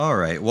All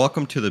right,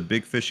 welcome to the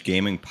Big Fish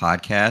Gaming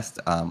Podcast.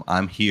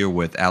 I'm here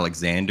with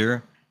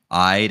Alexander,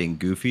 Ide, and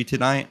Goofy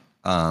tonight.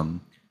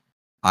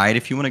 Ide,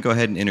 if you want to go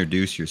ahead and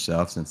introduce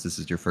yourself, since this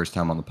is your first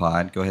time on the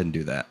pod, go ahead and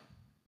do that.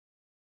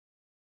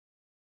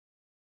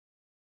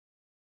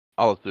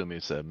 I'll assume you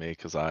said me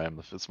because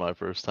it's my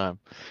first time.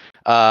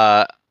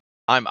 I'm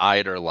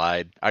Ide or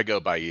Lied. I go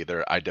by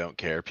either. I don't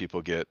care.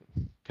 People get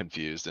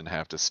confused and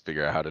have to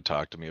figure out how to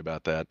talk to me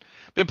about that.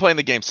 Been playing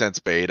the game since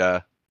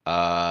beta.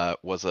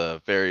 Was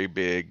a very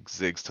big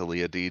Ziggs to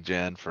Leah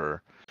degen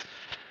for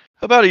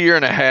about a year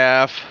and a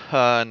half.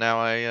 Now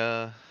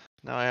I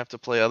have to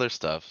play other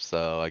stuff.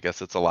 So I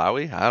guess it's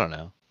Alawi. I don't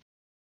know.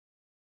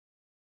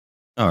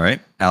 All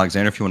right,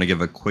 Alexander, if you want to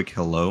give a quick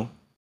hello.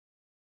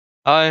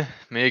 Hi,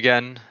 me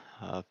again.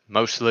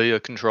 Mostly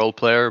a control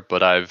player,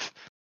 but I've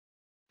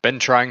been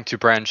trying to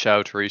branch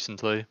out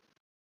recently.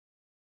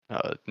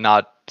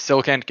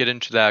 Still can't get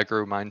into the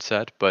aggro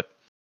mindset, but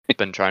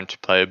been trying to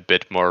play a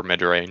bit more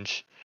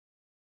mid-range.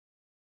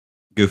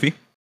 Goofy.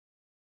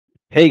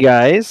 Hey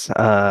guys,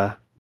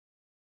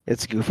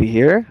 it's Goofy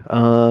here.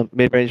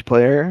 Mid-range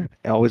player,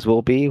 always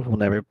will be. Will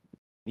never,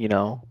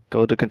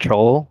 go to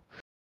control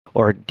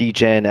or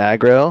degen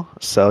aggro.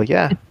 So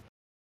yeah.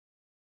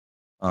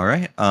 All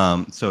right.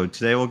 So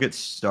today we'll get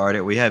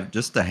started. We have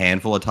just a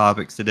handful of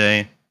topics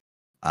today.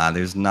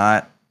 There's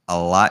not a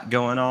lot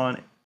going on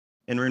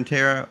in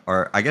Runeterra,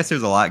 or I guess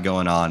there's a lot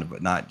going on,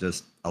 but not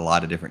just a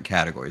lot of different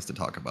categories to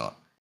talk about.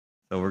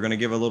 So we're going to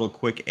give a little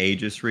quick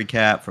Aegis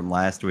recap from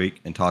last week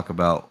and talk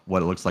about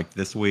what it looks like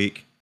this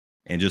week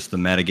and just the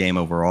metagame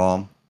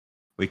overall.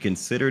 We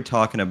considered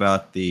talking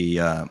about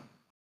the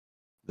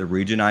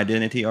region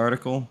identity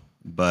article,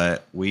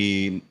 but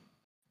we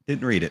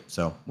didn't read it,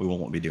 so we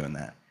won't be doing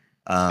that.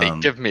 Hey,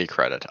 give me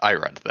credit. I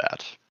read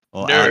that.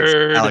 Well,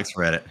 Nerd. Alex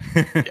read it.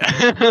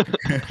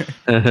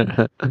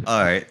 Yeah.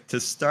 All right, to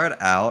start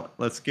out,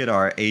 let's get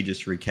our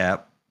Aegis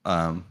recap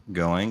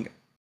going.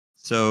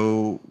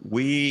 So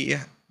we,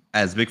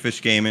 as Big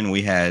Fish Gaming,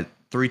 we had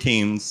three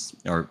teams,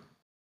 or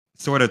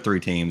sort of three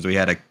teams. We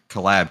had a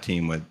collab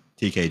team with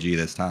TKG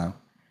this time,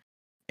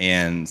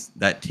 and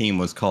that team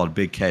was called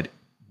Big Keg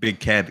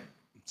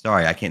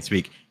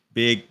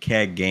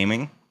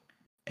Gaming.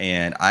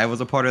 And I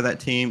was a part of that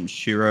team,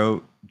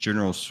 Shiro,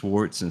 General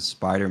Schwartz, and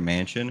Spider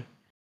Mansion.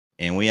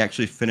 And we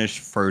actually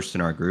finished first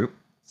in our group.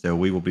 So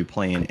we will be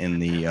playing in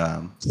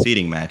the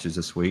seeding matches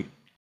this week.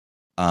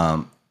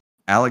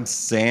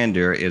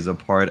 Alexander is a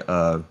part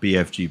of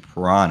BFG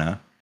Piranha.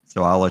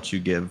 So I'll let you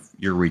give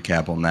your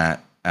recap on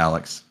that,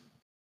 Alex.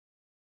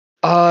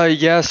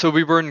 Yeah, so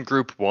we were in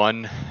Group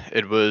 1.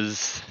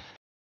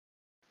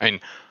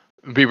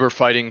 We were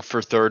fighting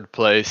for third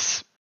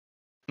place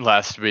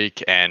last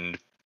week and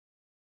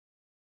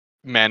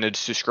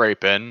managed to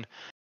scrape in.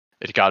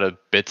 It got a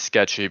bit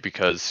sketchy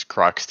because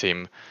Croc's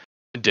team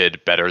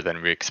did better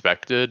than we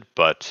expected,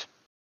 but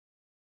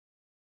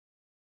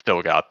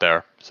still got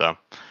there. So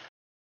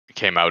we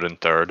came out in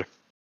third.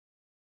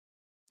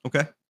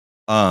 Okay.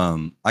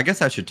 I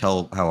guess I should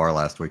tell how our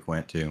last week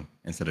went too,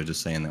 instead of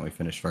just saying that we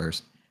finished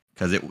first,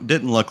 because it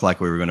didn't look like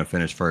we were going to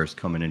finish first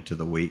coming into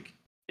the week.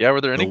 Yeah,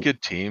 were there any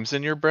good teams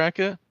in your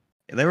bracket?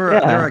 There were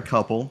a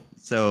couple.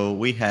 So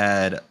we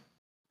had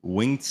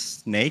Winged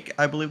Snake,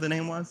 I believe the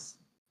name was,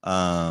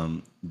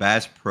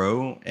 Bass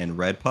Pro, and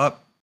Red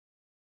Pup.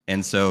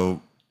 And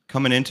so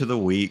coming into the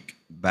week,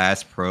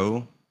 Bass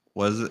Pro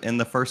was in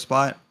the first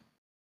spot,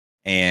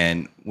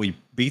 and we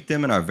beat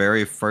them in our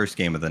very first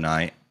game of the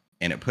night,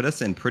 and it put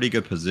us in pretty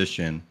good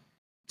position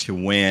to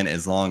win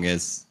as long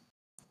as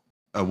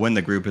win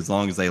the group as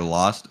long as they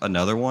lost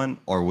another one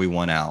or we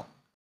won out.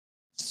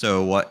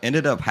 So what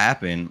ended up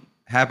happening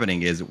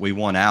is we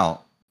won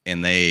out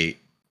and they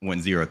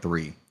went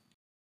 0-3.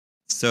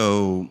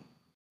 So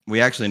we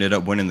actually ended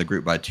up winning the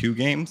group by 2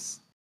 games,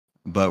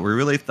 but we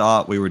really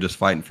thought we were just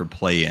fighting for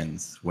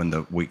play-ins when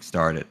the week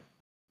started,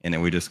 and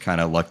then we just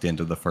kind of lucked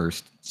into the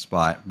first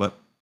spot, but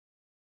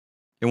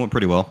it went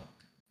pretty well.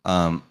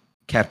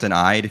 Captain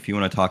Ide, if you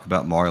want to talk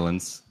about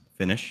Marlon's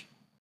finish.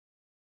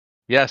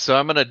 Yeah, so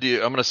I'm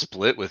gonna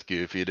split with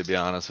Goofy, to be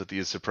honest with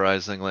you,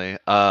 surprisingly.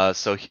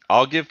 So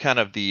I'll give kind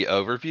of the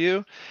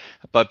overview,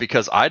 but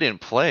because I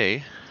didn't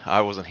play,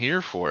 I wasn't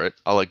here for it.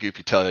 I'll let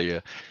Goofy tell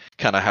you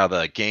kind of how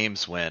the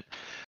games went.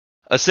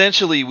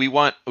 Essentially, we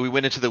went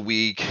into the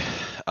week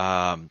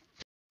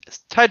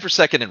tied for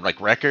second in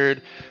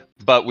record,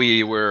 but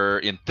we were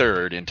in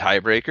third in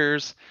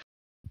tiebreakers,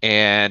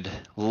 and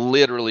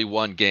literally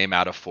one game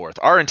out of fourth.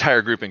 Our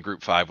entire group in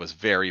Group 5 was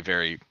very,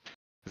 very,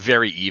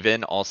 very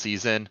even all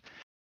season,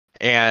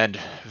 and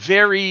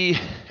very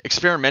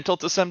experimental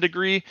to some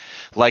degree.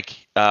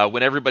 Like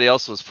when everybody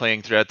else was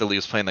playing throughout the league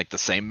was playing like the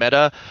same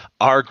meta,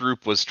 our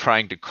group was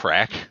trying to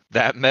crack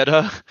that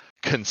meta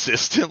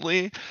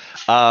consistently.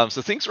 So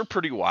things were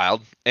pretty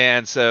wild,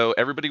 and so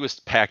everybody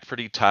was packed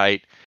pretty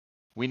tight.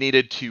 We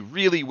needed to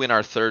really win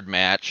our third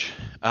match,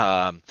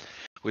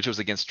 which was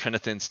against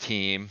Trinithan's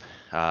team.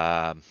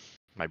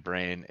 My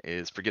brain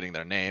is forgetting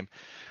their name,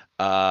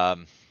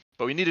 but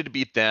we needed to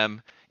beat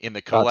them in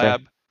the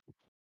collab.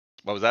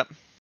 What was that?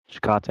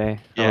 Shikate.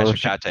 Yeah, Oh,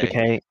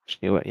 Shikate.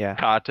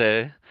 Yeah.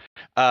 Kate.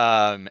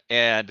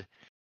 And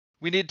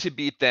we need to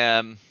beat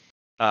them,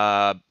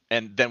 and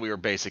then we were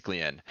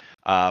basically in.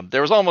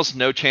 There was almost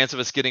no chance of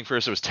us getting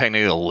first. There was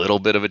technically a little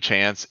bit of a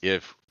chance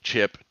if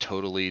Chip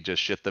totally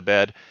just shit the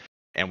bed,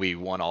 and we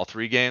won all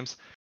 3 games.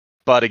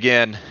 But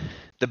again,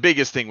 the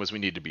biggest thing was we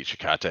need to beat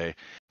Shikate,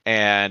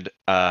 and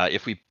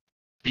if we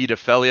beat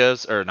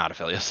Aphelios, or not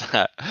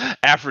Aphelios,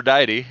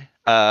 Aphrodite,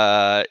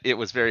 it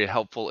was very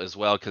helpful as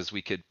well because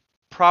we could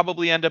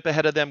probably end up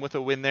ahead of them with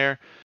a win there.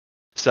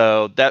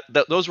 So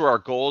those were our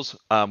goals.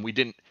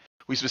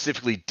 We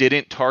specifically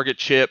didn't target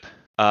Chip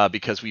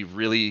because we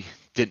really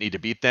didn't need to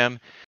beat them,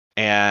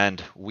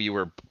 and we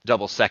were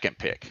double second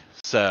pick.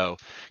 So,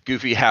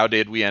 Goofy, how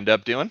did we end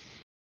up doing?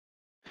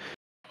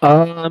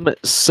 Overall,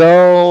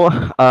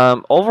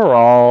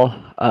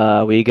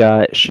 we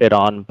got shit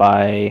on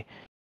by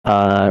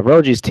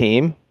Roji's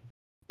team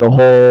the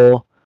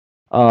whole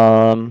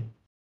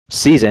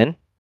season.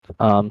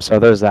 So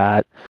there's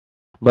that.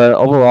 But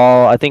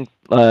overall, I think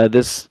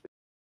this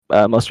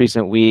most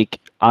recent week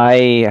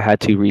I had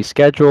to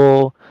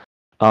reschedule.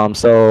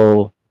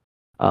 So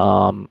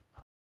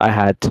I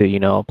had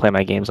to play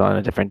my games on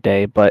a different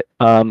day. But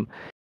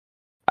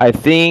I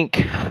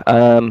think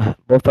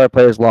both our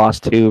players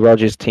lost to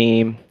Roger's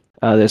team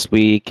this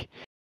week,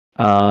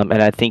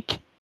 and I think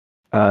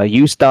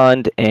you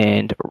stunned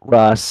and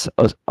Russ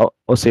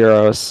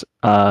Osiros.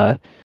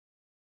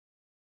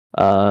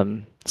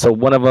 So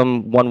one of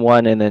them won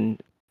one, and then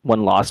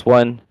one lost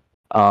one.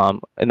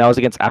 And that was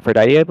against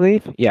Aphrodite, I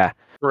believe. Yeah.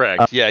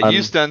 Correct. Yeah,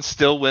 Houston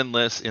still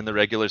winless in the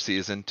regular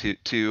season, two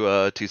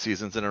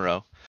seasons in a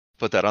row.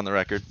 Put that on the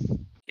record.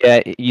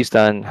 Yeah,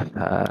 Houston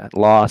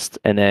lost,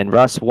 and then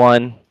Russ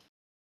won.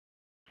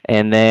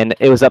 And then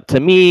it was up to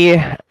me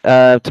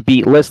to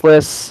beat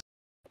Listless.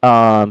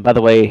 By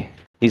the way,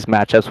 these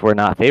matchups were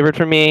not favored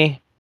for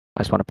me. I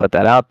just want to put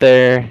that out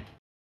there.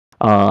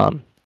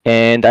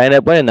 And I ended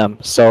up winning them.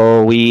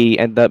 So we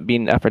ended up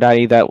beating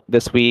Aphrodite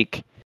this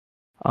week.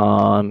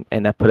 And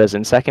that put us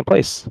in second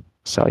place.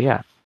 So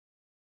yeah.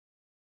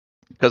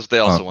 Because they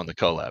also won the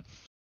collab.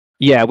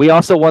 Yeah, we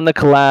also won the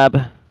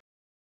collab.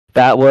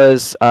 That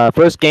was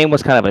first game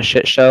was kind of a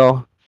shit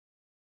show.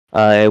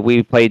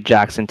 We played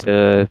Jackson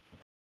to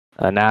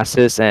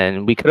Nasus,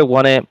 and we could have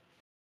won it,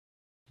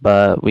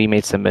 but we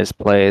made some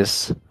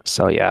misplays.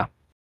 So yeah,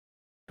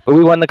 but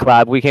we won the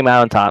collab. We came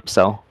out on top,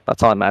 so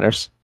that's all that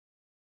matters.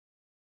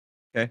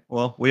 Okay,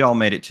 well, we all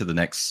made it to the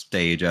next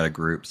stage out of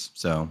groups,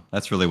 so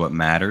that's really what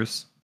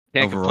matters.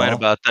 Can't complain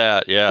about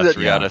that. Yeah,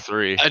 3 out of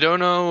 3. I don't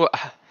know.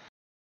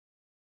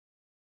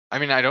 I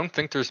mean, I don't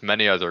think there's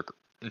many other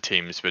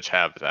teams which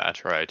have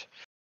that, right?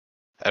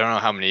 I don't know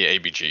how many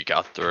ABG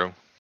got through.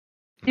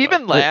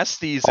 Even last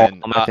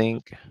season, I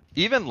think.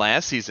 Even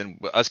last season,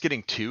 us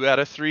getting 2 out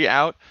of 3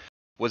 out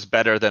was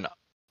better than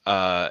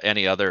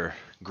any other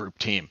group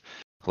team.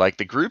 Like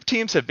the group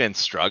teams have been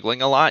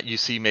struggling a lot. You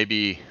see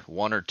maybe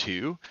 1 or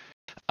 2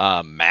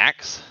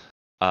 max.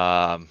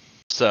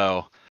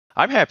 So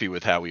I'm happy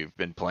with how we've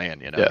been playing,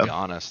 to be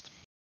honest.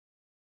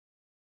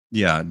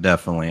 Yeah,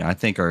 definitely. I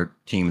think our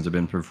teams have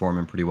been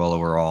performing pretty well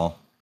overall.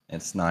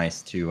 It's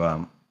nice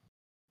to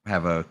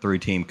have a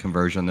 3-team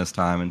conversion this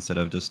time instead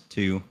of just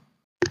 2.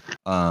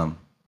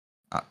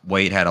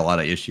 Wade had a lot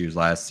of issues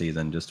last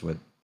season just with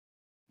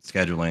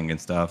scheduling and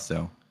stuff,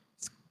 so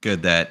it's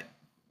good that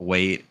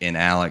Wade and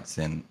Alex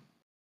and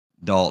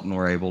Dalton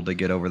were able to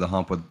get over the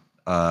hump with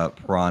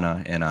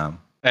Piranha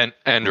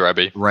and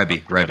Rebby.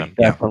 Rebby.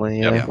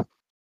 Definitely, yeah.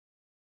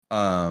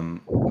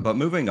 But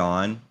moving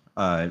on,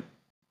 I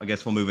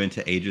guess we'll move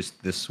into Aegis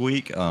this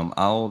week.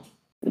 I'll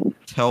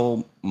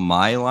tell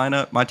my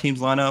team's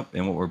lineup,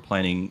 and what we're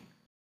planning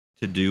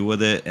to do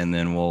with it, and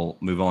then we'll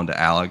move on to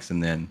Alex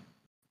and then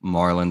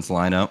Marlon's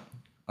lineup.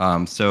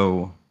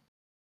 So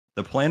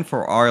the plan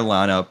for our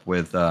lineup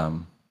with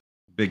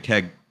Big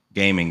Tech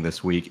Gaming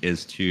this week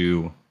is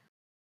to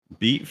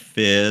beat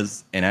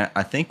Fizz, and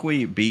I think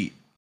we beat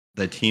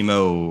the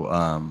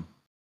Teemo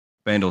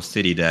Vandal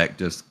City deck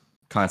just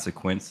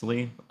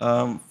consequently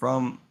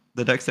from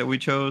the decks that we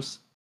chose.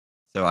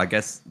 So I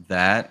guess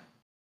that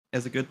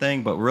is a good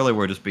thing, but really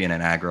we're just being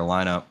an aggro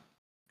lineup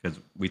because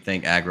we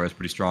think aggro is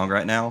pretty strong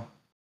right now.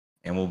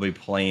 And we'll be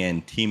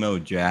playing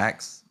Teemo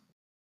Jax,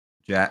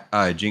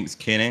 Jinx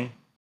Kenning,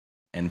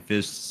 and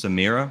Fizz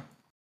Samira.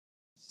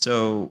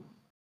 So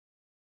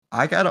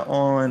I got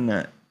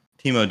on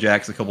Teemo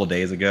Jax a couple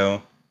days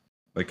ago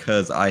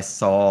because I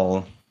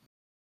saw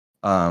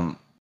a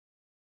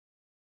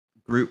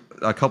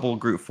couple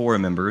Group 4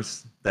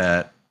 members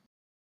that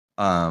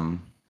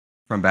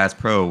from Bass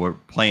Pro were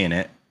playing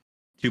it.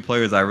 2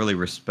 players I really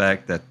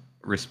respect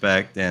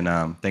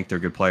and think they're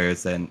good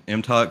players. And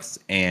Mtux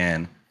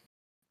and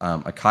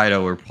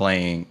Akaido were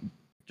playing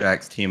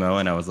Jax Teemo,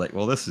 and I was like,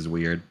 well, this is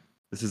weird.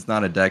 This is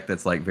not a deck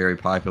that's like very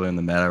popular in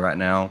the meta right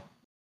now.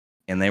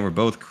 And they were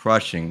both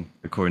crushing,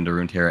 according to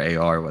Runeterra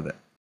AR, with it.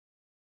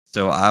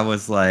 So I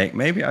was like,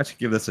 maybe I should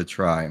give this a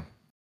try.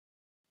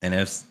 And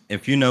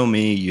if you know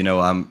me, you know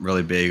I'm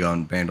really big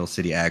on Vandal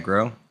City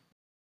aggro.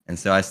 And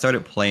so I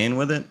started playing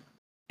with it,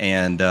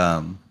 and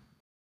I'm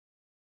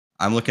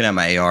looking at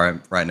my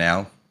AR right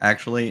now,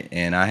 actually,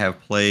 and I have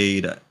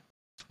played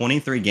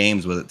 23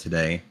 games with it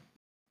today,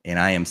 and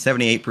I am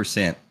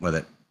 78% with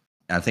it.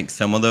 I think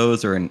some of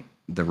those are in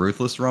the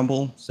Ruthless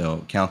Rumble,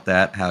 so count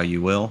that how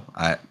you will.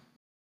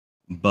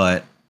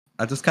 But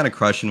I'm just kind of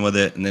crushing with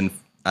it, and then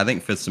I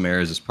think Fifth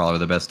Samaras is probably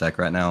the best deck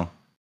right now,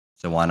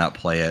 so why not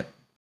play it?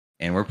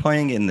 And we're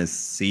playing in the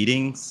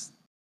seedings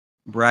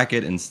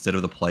bracket instead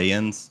of the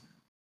play-ins,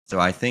 so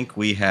I think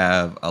we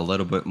have a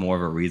little bit more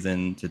of a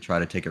reason to try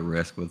to take a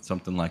risk with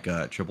something like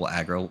a triple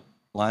aggro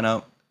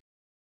lineup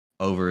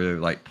over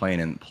like playing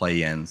in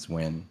play-ins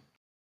when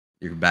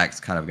your back's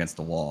kind of against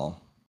the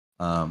wall.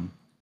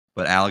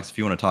 But Alex, if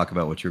you want to talk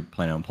about what you're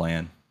planning on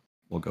playing,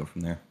 we'll go from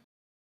there.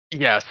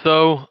 Yeah,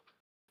 so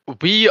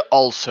we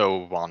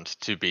also want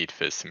to beat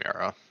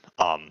Fizmira.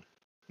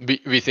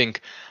 We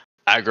think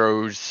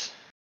aggro's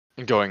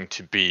going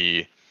to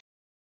be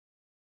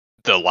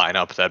the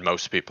lineup that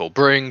most people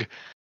bring.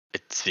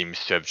 It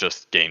seems to have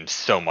just gained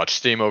so much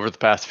steam over the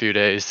past few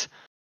days.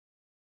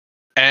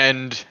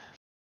 And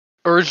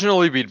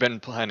originally we'd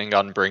been planning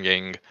on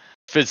bringing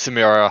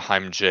Fizmira,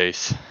 Heim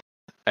Jace,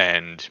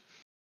 and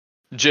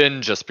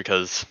Jin, just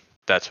because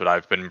that's what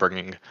I've been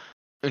bringing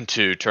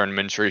into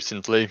tournaments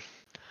recently.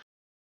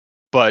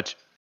 But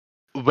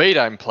Wade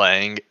I'm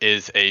playing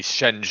is a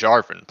Shen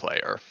Jarvan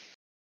player.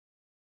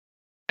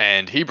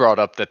 And he brought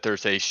up that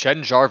there's a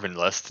Shen Jarvan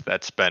list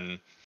that's been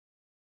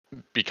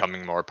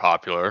becoming more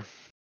popular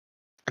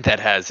that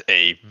has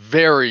a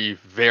very,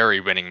 very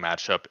winning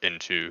matchup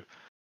into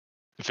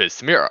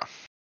Fizmira.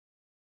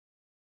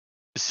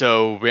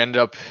 So we ended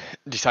up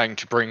deciding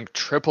to bring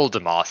triple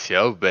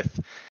Demacia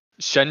with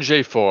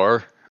Shenjie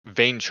 4,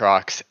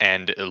 Vaintrox,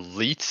 and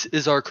Elites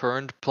is our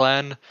current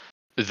plan,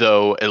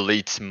 though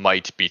Elites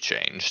might be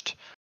changed.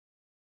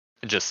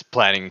 Just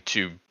planning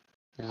to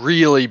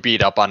really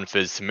beat up on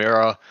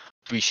Fizmira.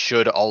 We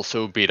should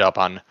also beat up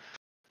on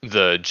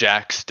the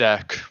Jax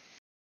deck,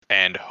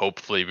 and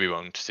hopefully we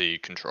won't see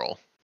control.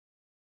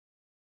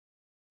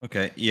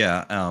 Okay,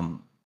 yeah.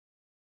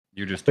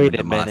 You're just doing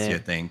Wait a Demacia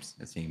minute. things,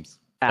 it seems.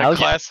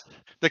 Alex,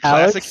 The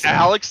classic Alex?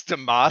 Alex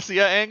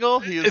Demacia angle.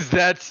 He's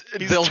They'll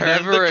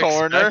turned never the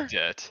corner. expect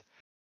it.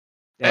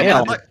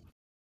 Damn.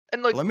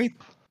 And like, Let me.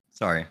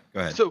 Sorry, go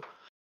ahead. so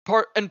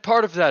part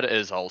of that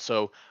is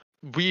also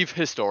we've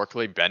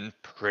historically been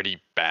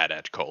pretty bad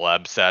at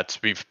collab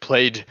sets. We've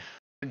played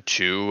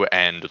 2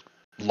 and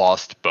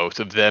lost both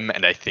of them,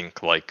 and I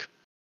think like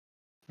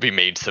we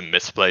made some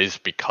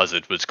misplays because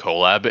it was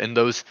collab in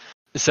those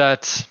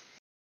sets.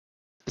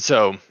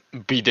 So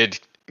we did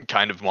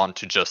kind of want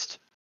to just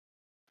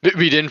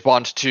we didn't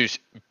want to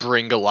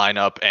bring a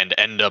lineup and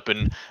end up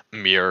in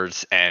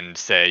mirrors and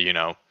say, you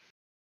know,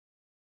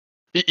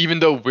 even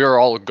though we're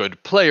all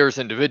good players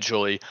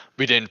individually,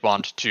 we didn't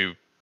want to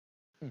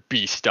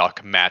be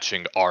stuck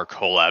matching our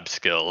collab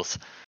skills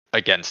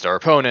against our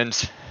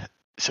opponents.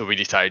 So we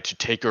decided to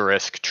take a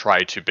risk,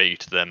 try to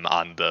bait them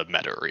on the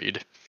meta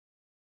read.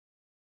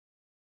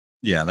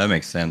 Yeah, that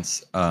makes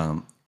sense.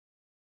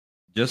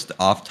 Just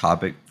off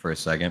topic for a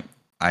second.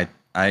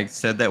 I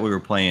said that we were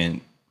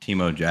playing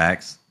Teemo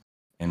Jax,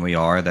 and we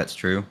are. That's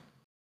true.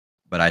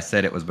 But I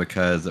said it was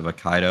because of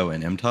Akaido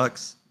and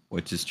MTux,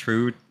 which is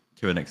true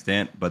to an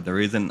extent. But the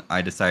reason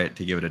I decided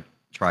to give it a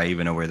try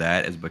even over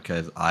that is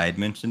because I had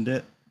mentioned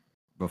it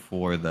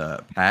before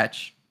the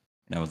patch,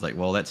 and I was like,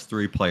 well, that's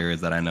 3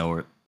 players that I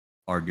know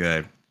are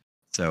good,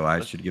 so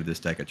I should give this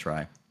deck a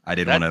try. I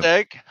didn't want to.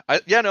 Deck,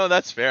 no,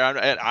 that's fair.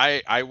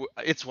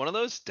 It's one of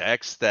those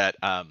decks that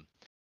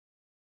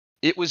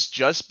it was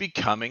just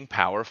becoming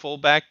powerful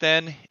back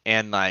then,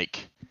 and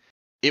like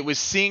it was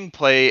seeing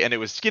play and it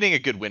was getting a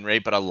good win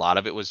rate, but a lot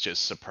of it was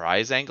just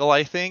surprise angle,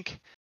 I think,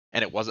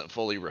 and it wasn't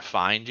fully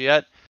refined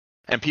yet,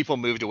 and people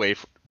moved away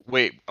from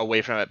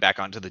it back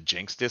onto the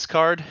Jinx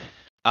discard.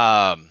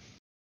 But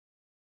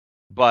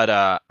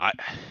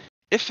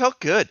it felt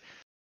good.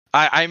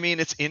 I mean,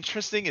 it's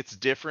interesting, it's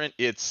different,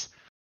 it's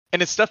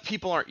stuff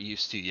people aren't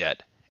used to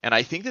yet. And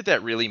I think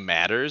that really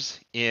matters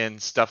in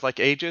stuff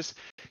like Aegis.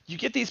 You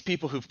get these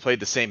people who've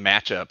played the same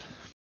matchup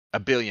a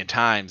billion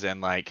times,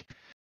 and like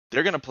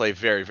they're gonna play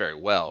very, very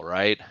well,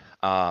 right?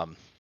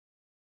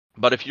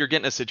 But if you're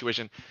getting a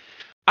situation,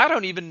 I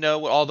don't even know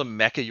what all the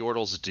mecha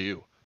yordles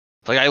do.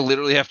 Like I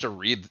literally have to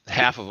read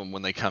half of them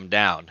when they come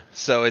down.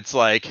 So it's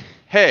like,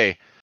 hey,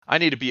 I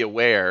need to be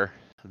aware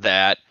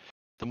that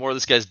the more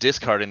this guy's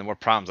discarding, the more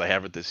problems I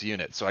have with this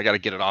unit. So I got to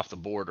get it off the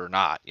board or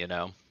not, you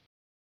know?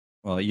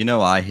 Well, you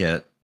know, I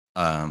hit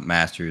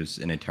Masters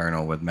in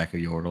Eternal with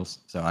Mecha Yordles,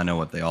 so I know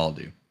what they all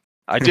do.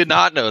 I did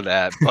not know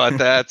that, but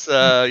that's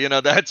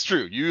that's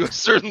true. You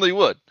certainly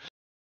would.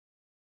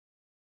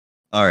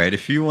 All right,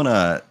 if you want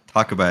to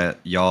talk about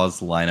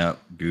y'all's lineup,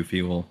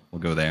 Goofy, we'll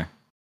go there.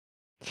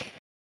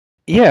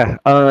 Yeah.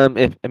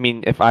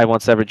 If I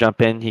wants to ever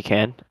jump in, he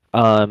can.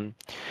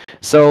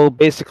 So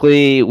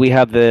basically, we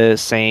have the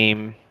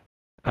same,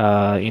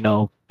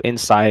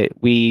 insight.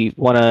 We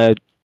want to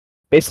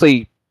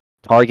basically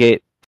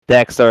target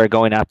decks that are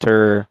going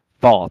after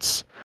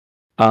vaults.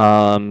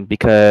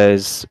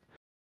 because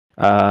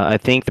I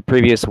think the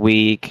previous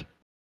week,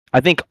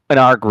 I think in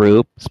our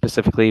group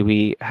specifically,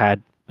 we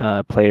had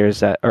players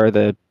that or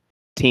the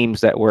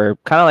teams that were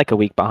kind of like a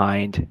week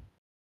behind,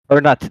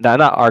 or not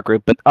our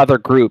group, but other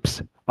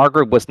groups. Our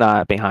group was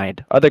not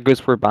behind. Other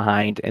groups were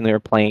behind, and they were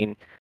playing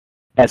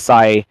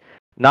SI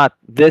not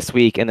this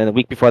week, and then the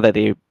week before that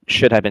they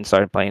should have been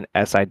started playing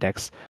SI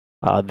decks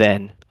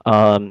then.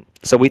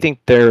 So we think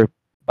they're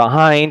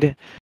behind.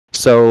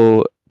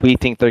 So we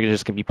think they're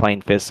just gonna be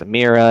playing Fist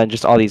Mira and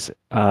just all these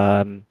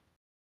aggro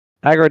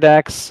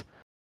decks.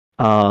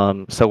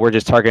 So we're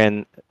just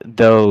targeting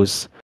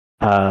those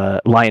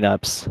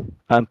lineups.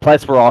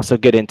 Plus, we're also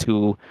getting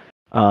into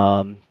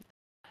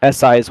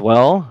SI as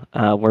well.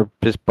 We're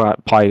just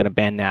probably going to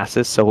ban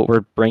Nasus. So what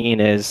we're bringing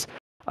is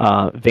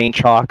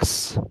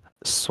Vaintrox,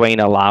 Swain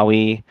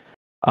Alawi,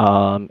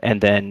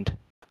 and then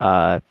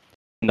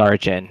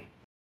Narjan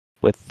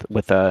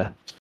with a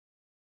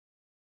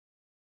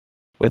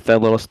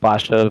little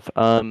splash of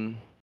oh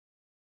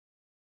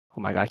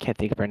my god, I can't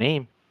think of her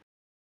name.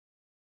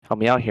 Help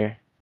me out here.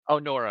 Oh,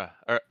 Nora.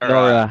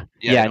 Nora.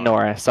 Yeah,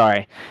 Nora.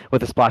 Sorry,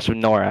 with a splash of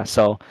Nora.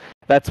 So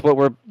that's what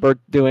we're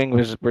doing.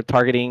 We're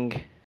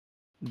targeting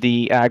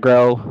the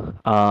aggro,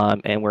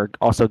 and we're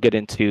also good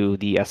into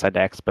the SI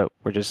decks, but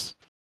we're just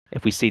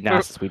if we see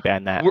Nasus, we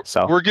ban that.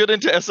 So We're good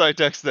into SI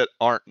decks that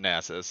aren't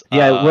Nasus.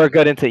 yeah, we're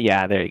good into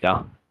there you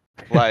go.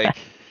 Like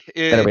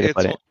Better way to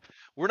put it.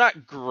 We're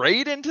not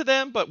great into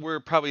them, but we're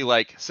probably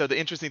like so. The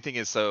interesting thing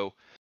is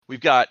we've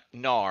got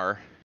Gnar,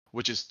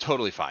 which is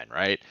totally fine,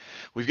 right?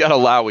 We've got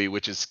Alawi,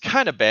 which is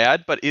kind of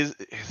bad, but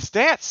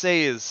stats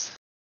say is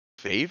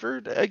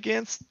favored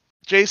against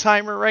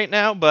Jaceheimer right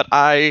now, but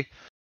I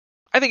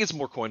think it's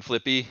more coin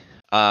flippy,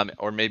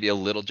 or maybe a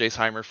little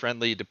Jaceheimer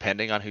friendly,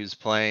 depending on who's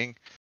playing.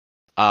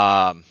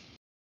 I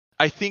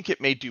think it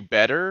may do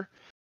better.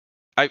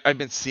 I've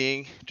been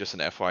seeing, just an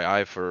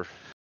FYI for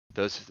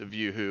those of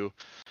you who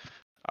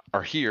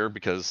are here,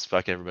 because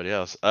fuck everybody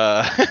else.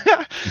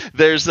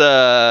 There's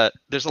a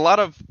lot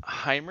of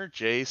Heimer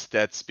Jace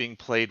that's being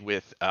played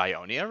with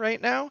Ionia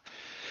right now,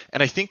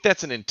 and I think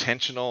that's an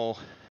intentional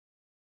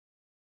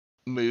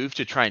move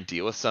to try and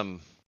deal with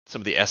some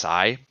of the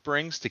SI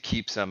brings to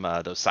keep some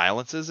those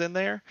silences in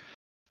there.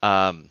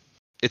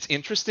 It's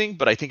interesting,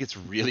 but I think it's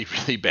really,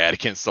 really bad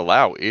against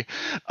Alawi.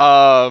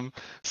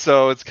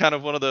 So it's kind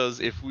of one of those.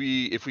 If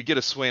we get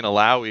a Swain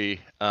Alawi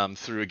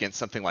through against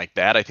something like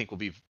that, I think we'll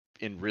be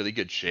in really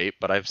good shape.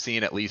 But I've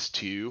seen at least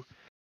two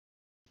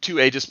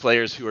Aegis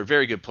players who are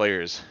very good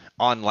players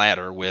on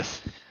ladder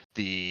with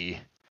the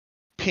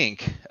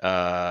pink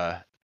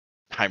Heimer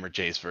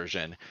Jace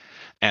version.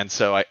 And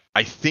so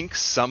I think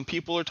some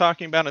people are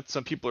talking about it.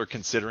 Some people are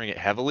considering it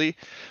heavily,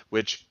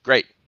 which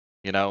great.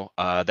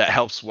 That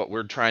helps what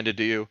we're trying to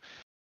do.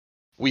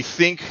 We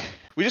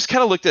just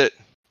kind of looked at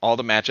all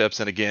the matchups,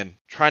 and again,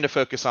 trying to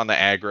focus on the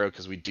aggro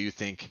because we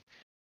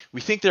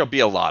think there'll be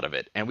a lot of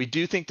it, and we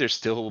do think there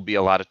still will be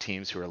a lot of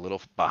teams who are a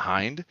little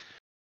behind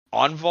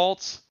on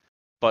vaults,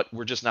 but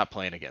we're just not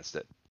playing against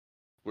it.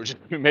 We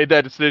made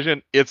that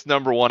decision. It's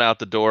number one out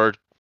the door.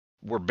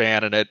 We're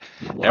banning it.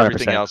 100%.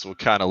 Everything else will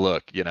kind of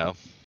look,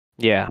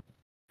 Yeah,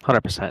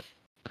 100%.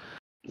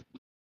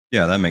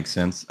 Yeah, that makes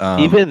sense.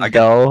 Even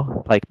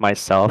though, like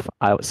myself,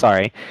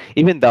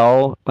 even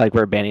though like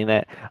we're banning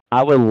that,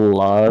 I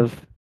love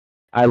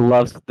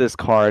this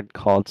card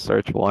called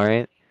Search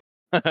Warrant.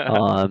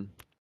 So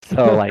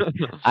like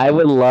I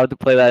would love to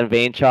play that in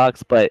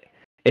Vaintrox, but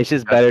it's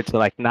just better to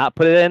like not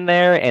put it in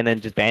there and then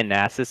just ban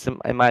Nasus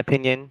in my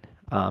opinion.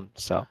 But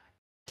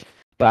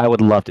I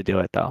would love to do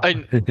it though.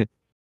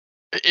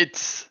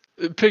 It's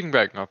picking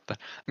back up.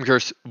 I'm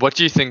curious, what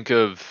do you think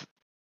of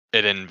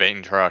it in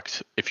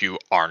Vaintrox if you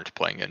aren't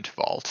playing into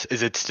Vault?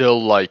 Is it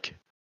still like?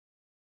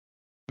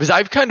 Because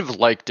I've kind of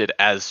liked it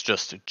as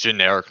just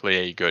generically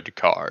a good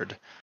card.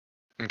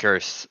 I'm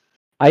curious.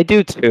 I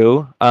do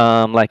too.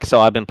 So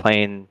I've been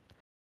playing,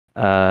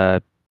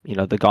 the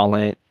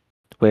Gauntlet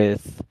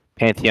with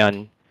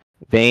Pantheon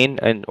Vayne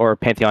or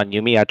Pantheon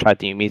Yuumi. I tried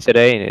the Yuumi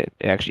today, and it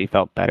actually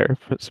felt better,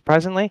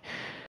 surprisingly.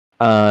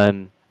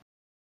 I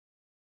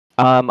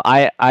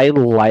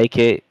like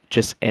it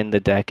just in the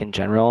deck in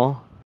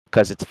general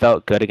because it's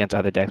felt good against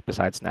other decks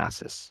besides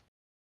Nasus.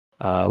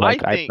 I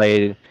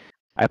played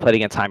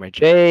against Heimer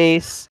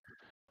Jace.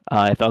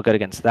 It felt good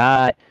against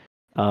that.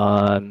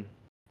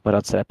 What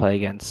else did I play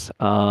against?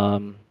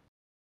 I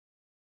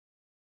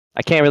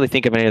can't really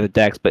think of any of the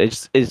decks,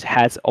 but it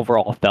has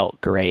overall felt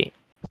great.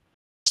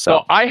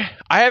 So I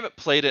haven't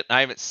played it and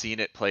I haven't seen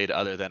it played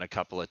other than a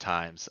couple of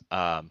times.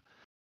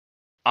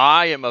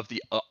 I am of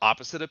the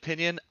opposite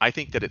opinion. I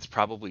think that it's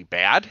probably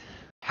bad.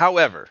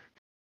 However,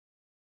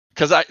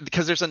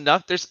 because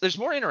there's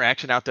more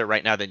interaction out there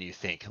right now than you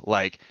think.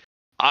 Like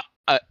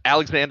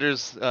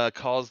Alexander's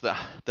calls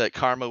that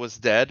Karma was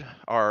dead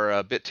are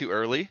a bit too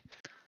early.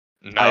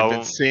 No, I've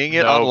been seeing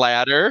it on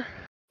ladder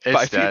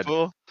by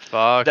people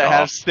that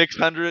have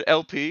 600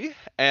 LP,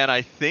 and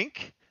I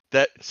think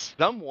that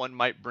someone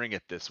might bring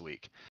it this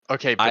week.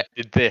 Okay, but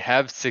did they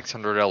have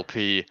 600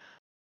 LP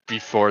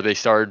before they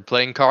started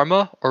playing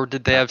Karma, or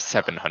did they have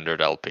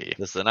 700 LP?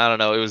 Listen, I don't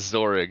know. It was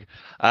Zorig.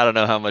 I don't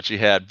know how much he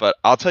had, but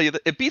I'll tell you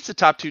that it beats the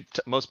top two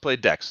most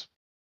played decks.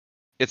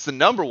 It's the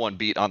number one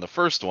beat on the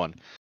first one,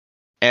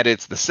 and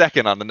it's the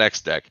second on the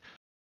next deck.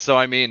 So,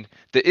 I mean,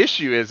 the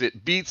issue is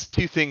it beats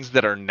two things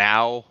that are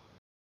now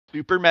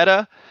super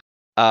meta.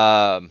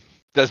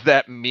 Does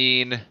that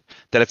mean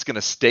that it's going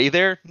to stay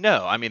there?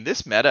 No. I mean,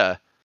 this meta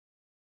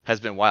has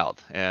been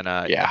wild, and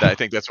Yeah. I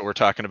think that's what we're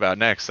talking about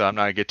next, so I'm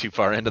not going to get too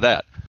far into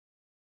that.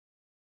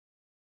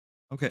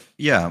 Okay,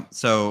 yeah.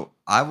 So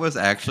I was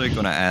actually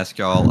going to ask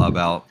y'all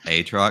about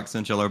Aatrox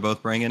since y'all are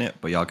both bringing it,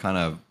 but y'all kind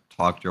of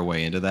talked your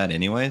way into that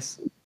anyways.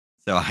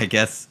 So I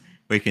guess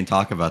we can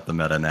talk about the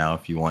meta now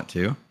if you want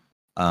to.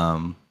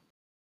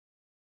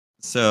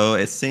 So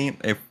it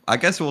seemed, I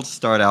guess we'll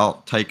start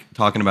out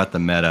talking about the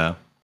meta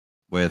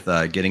with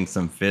getting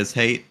some Fizz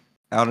hate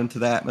out into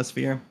the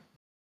atmosphere.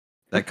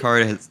 That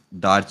card has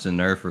dodged a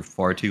nerf for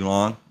far too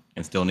long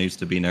and still needs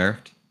to be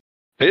nerfed.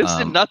 Fizz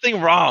did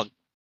nothing wrong.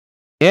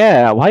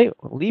 Yeah, why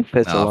leave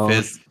Fizz No, alone?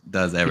 Fizz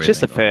does everything. It's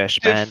just a wrong. fish,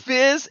 man.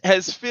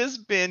 Has Fizz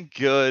been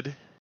good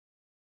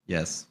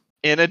Yes.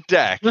 in a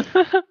deck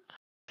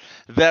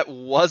that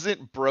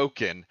wasn't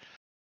broken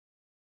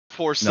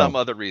for some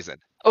other reason?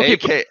 Okay,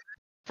 AK,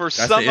 for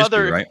That's some the issue,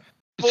 other right?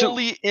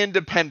 fully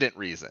independent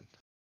reason.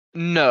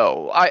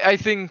 No, I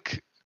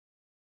think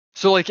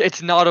so. Like,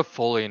 it's not a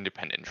fully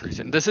independent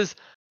reason. This is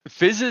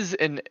Fizz is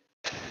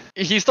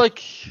he's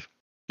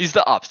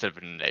the opposite of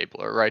an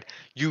enabler, right?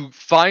 You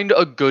find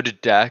a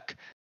good deck,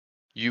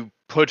 you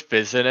put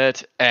Fizz in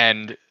it,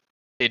 and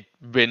it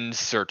wins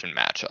certain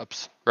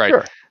matchups, right?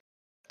 Sure.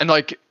 And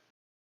like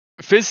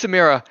Fizz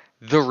Samira,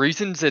 the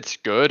reasons it's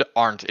good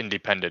aren't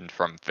independent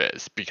from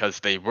Fizz because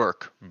they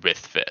work with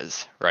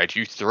Fizz, right?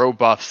 You throw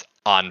buffs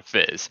on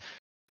Fizz.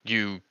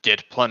 You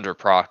get plunder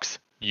procs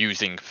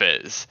using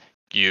Fizz.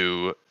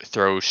 You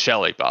throw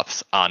Shelly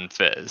buffs on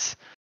Fizz.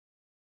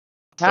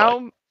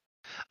 I'm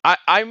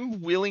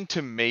willing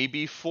to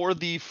maybe for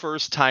the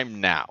first time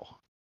now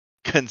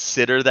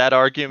consider that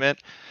argument,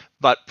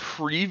 but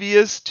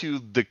previous to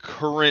the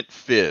current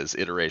Fizz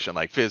iteration,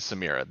 like Fizz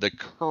Samira, the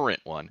current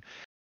one,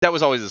 that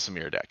was always a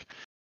Samira deck.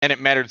 And it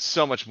mattered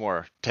so much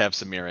more to have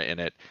Samira in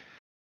it.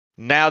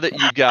 Now that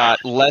you've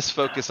got less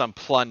focus on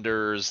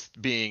plunders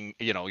being,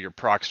 your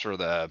procs for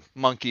the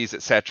monkeys,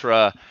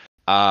 etc.,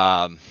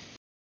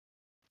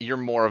 you're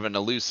more of an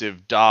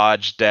elusive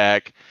dodge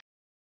deck.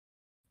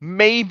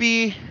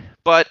 Maybe,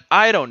 but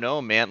I don't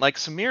know, man. Like,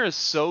 Samira is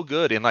so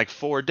good in like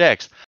 4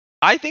 decks.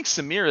 I think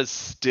Samira is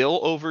still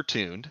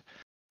overtuned.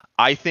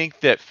 I think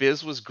that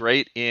Fizz was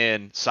great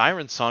in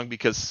Siren Song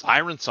because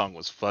Siren Song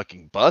was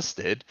fucking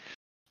busted.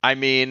 I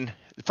mean,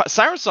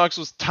 Siren Song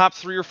was top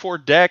 3 or 4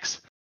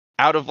 decks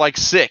out of like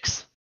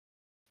 6.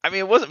 I mean,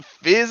 it wasn't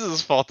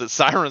Fizz's fault that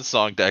Siren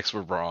Song decks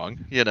were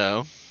wrong,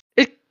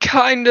 It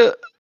kind of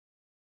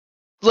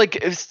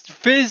like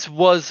Fizz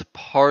was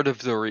part of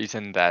the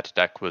reason that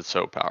deck was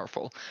so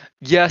powerful.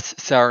 Yes,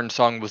 Siren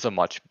Song was a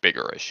much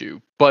bigger issue,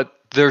 but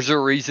there's a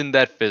reason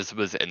that Fizz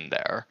was in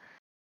there.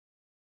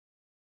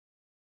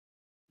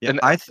 Yeah, And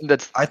I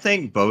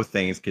think both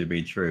things could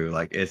be true.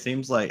 Like, it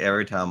seems like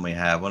every time we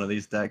have one of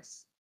these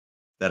decks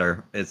that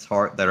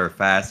are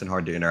fast and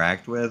hard to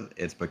interact with,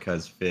 it's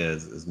because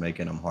Fizz is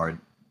making them hard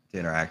to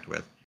interact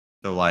with.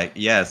 So, like,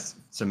 yes,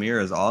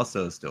 Samira is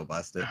also still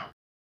busted,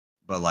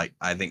 but like,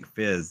 I think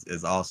Fizz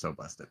is also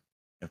busted,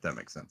 if that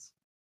makes sense.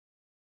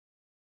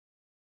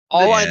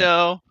 All I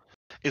know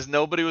is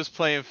nobody was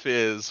playing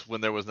Fizz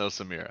when there was no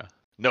Samira.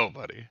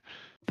 Nobody.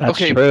 That's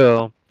Okay,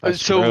 true.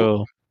 That's so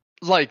true.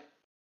 like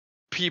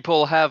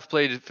people have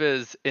played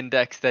Fizz in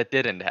decks that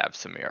didn't have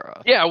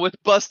Samira. Yeah, with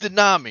busted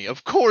Nami.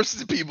 Of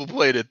course people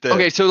played it then.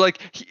 Okay, so like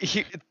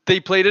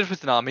they played it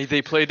with Nami,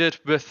 they played it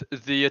with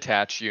the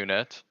attach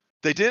unit.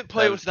 They didn't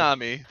play it with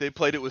Nami, they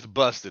played it with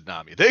busted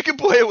Nami. They can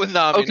play it with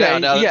Nami now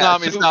that yeah,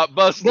 Nami's not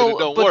busted, it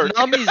don't work.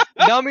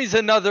 Nami's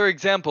another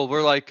example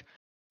where, like,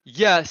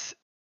 yes,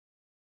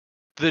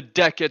 the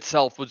deck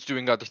itself was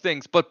doing other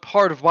things, but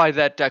part of why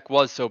that deck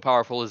was so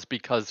powerful is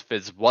because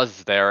Fizz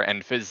was there,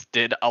 and Fizz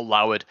did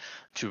allow it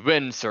to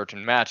win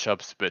certain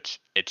matchups, which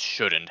it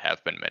shouldn't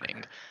have been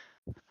winning.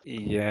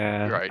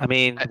 Yeah. Right. I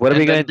mean, what are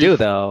we And then gonna do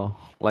though?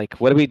 Like,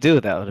 what do we do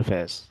though to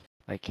Fizz?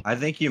 Like, I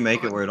think you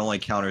make it where it only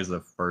counters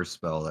the first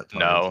spell that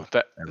No,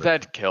 targets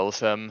that kills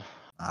him.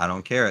 I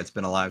don't care. It's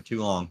been alive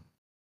too long.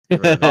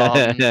 That's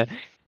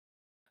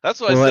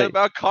what I said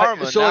about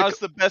Karma. so, now like, it's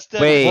the best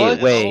deck wait, in the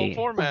whole wait.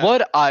 format.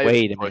 What I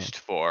Wait a pushed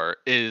for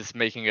is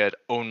making it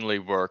only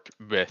work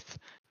with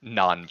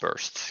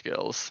non-burst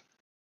skills.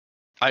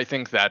 I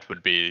think that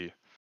would be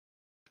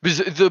because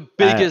the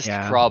biggest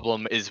yeah.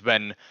 problem is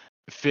when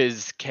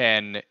Fizz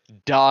can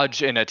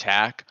dodge an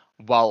attack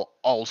while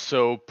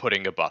also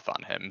putting a buff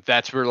on him.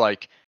 That's where,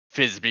 like,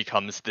 Fizz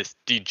becomes this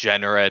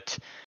degenerate.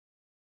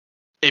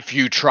 If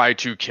you try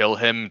to kill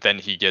him, then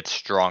he gets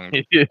strong,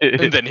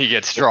 and then he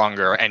gets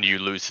stronger, and you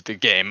lose the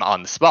game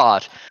on the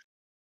spot.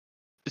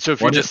 So if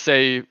you just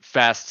say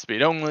fast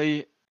speed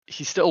only,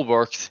 he still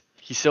works.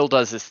 He still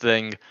does his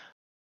thing,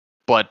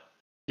 but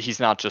he's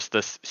not just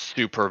this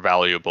super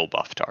valuable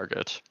buff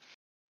target.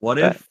 What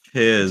if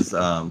his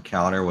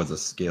counter was a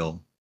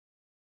skill?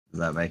 Does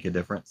that make a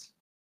difference?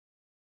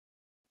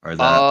 Or is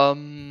that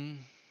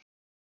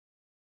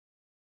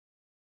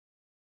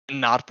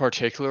Not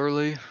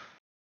particularly.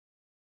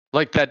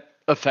 Like, that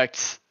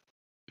affects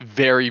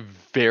very,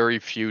 very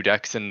few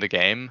decks in the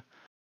game.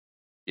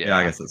 yeah,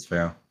 I guess that's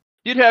fair.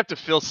 You'd have to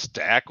fill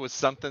stack with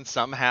something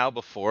somehow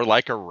before,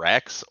 like a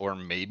Rex or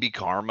maybe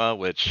Karma,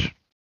 which.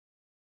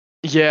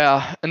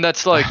 Yeah, and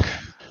that's like.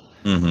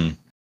 Mm-hmm.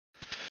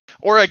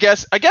 Or I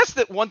guess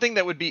that one thing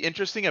that would be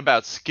interesting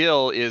about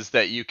skill is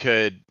that you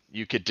could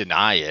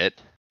deny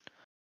it.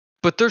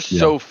 But there's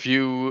so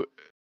few.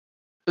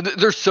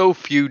 There's so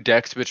few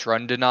decks which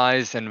run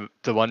denies, and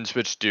the ones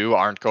which do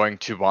aren't going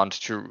to want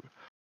to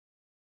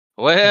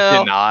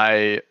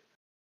deny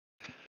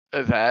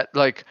that.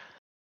 Like,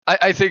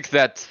 I think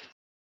that's.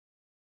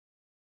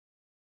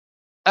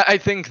 I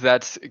think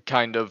that's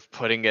kind of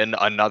putting in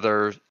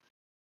another,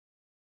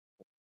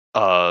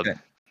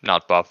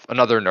 not buff,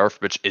 another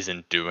nerf which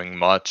isn't doing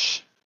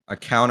much.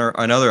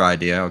 Another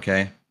idea,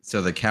 okay?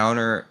 So the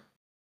counter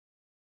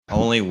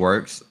only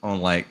works on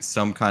like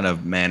some kind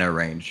of mana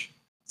range.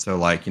 So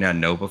like,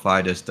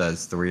 Notify just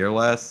does 3 or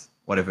less.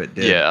 What if it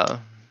did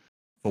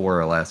 4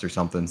 or less or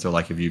something? So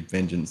like if you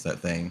vengeance that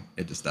thing,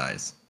 it just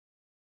dies.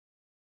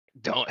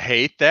 Don't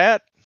hate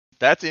that.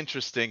 That's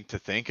interesting to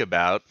think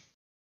about.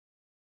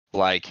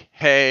 Like,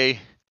 hey,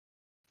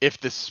 if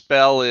the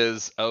spell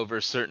is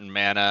over certain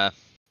mana,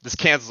 this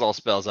cancels all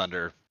spells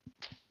under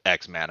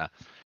X mana.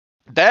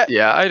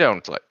 I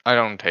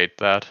don't hate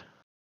that.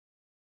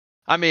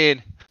 I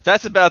mean,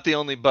 that's about the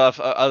only buff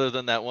other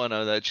than that one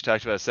that you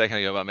talked about a second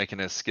ago about making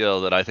a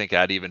skill that I think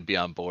I'd even be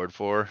on board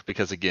for,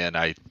 because again,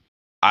 I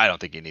don't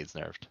think he needs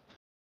nerfed.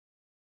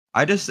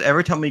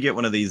 Every time we get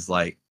one of these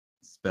like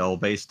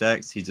spell-based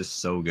decks, he's just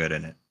so good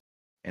in it.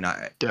 And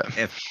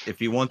if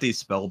you want these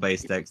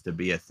spell-based decks to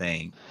be a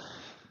thing,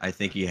 I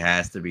think he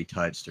has to be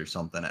touched or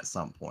something at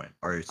some point,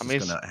 or it's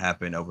just gonna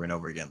happen over and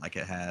over again, like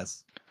it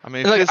has. I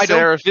mean, like, Fizz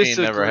Seraphine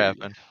never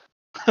happened.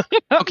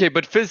 Okay,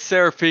 but Fizz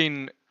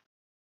Seraphine,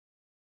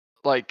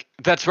 like,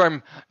 that's where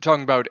I'm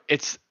talking about.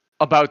 It's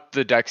about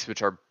the decks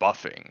which are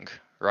buffing,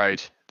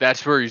 right?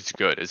 That's where he's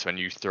good, is when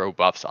you throw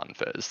buffs on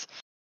Fizz.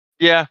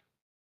 Yeah.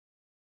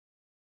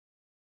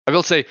 I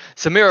will say,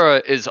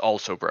 Samira is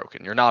also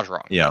broken. You're not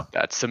wrong. Yeah.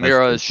 That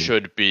Samira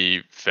should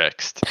be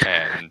fixed,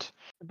 and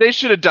they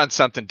should have done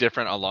something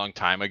different a long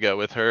time ago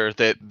with her.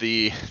 That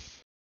the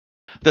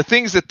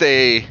things that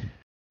they,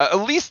 at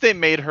least they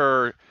made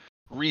her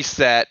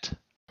reset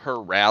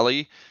her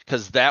rally,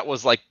 because that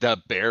was like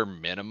the bare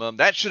minimum.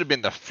 That should have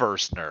been the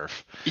first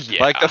nerf.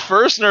 Yeah. Like the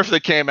first nerf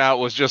that came out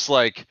was just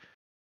like,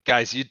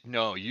 guys, you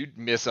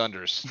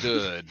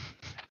misunderstood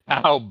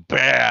how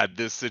bad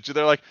this situation.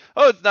 They're like,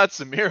 oh, it's not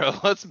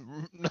Samira. Let's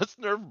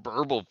nerf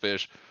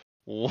Burblefish.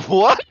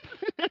 What?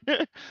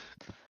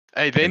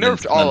 Hey, they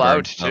nerfed All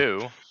Out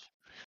too.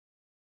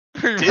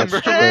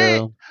 Remember?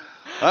 I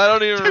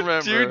don't even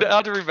remember. Do you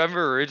not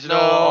remember original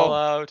All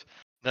Out?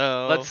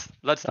 No. Let's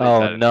leave Oh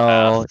that in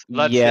no.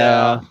 the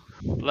past.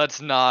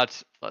 Let's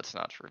not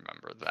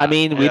remember that. I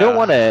mean, we don't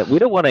want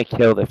to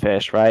kill the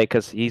fish, right?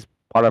 Because he's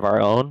part of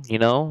our own,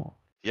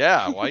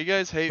 Yeah, why you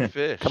guys hate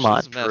fish? Come on.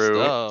 This is messed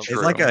up.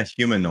 It's like a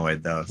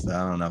humanoid though, so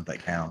I don't know if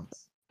that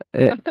counts.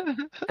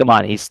 Come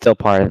on, he's still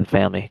part of the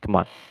family. Come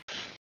on.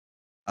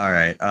 All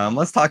right,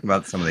 let's talk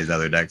about some of these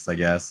other decks, I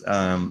guess.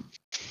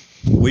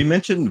 We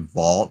mentioned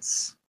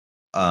vaults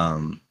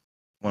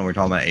when we're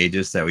talking about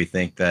Aegis, that we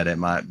think that it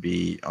might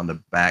be on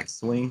the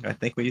backswing, I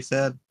think what you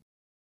said,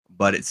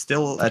 but it's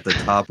still at the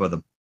top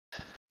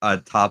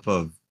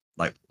of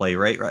like play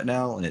rate right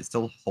now, and it's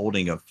still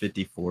holding a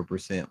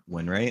 54%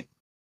 win rate.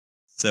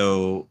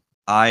 So,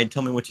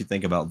 tell me what you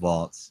think about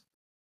vaults.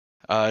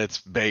 It's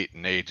bait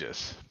in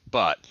Aegis,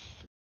 but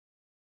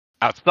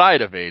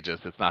outside of Aegis,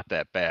 it's not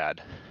that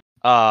bad.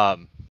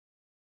 The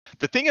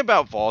thing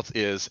about vaults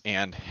is,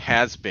 and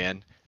has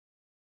been,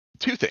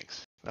 two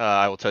things.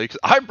 I will tell you, because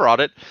I brought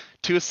it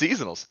to a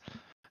seasonals,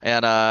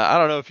 and I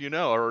don't know if you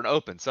know, or an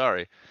open,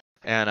 sorry,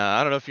 and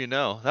I don't know if you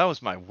know, that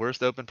was my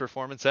worst open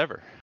performance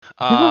ever.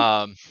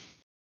 And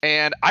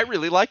I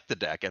really liked the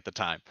deck at the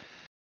time.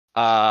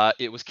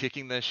 It was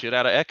kicking the shit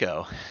out of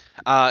Echo,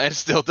 and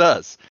still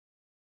does.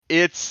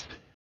 It's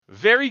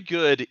very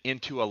good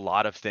into a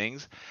lot of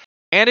things,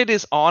 and it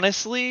is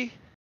honestly,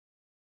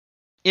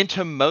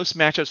 into most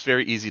matchups,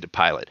 very easy to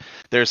pilot.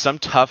 There are some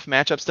tough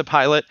matchups to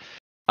pilot.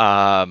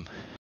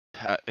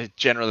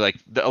 Generally, like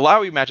a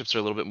lot of matchups are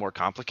a little bit more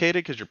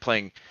complicated because you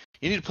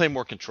need to play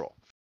more control.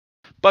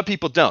 But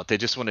people don't. They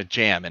just want to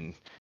jam and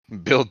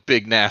build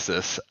big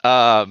Nasus.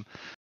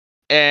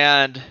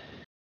 And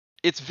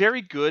it's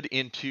very good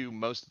into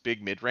most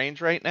big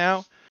mid-range right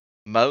now.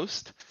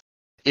 Most.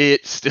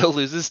 It still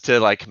loses to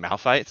like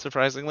Malphite,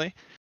 surprisingly.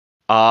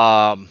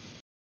 But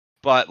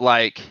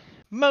like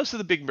most of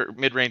the big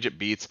mid-range it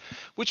beats,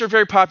 which are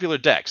very popular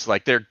decks.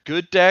 Like they're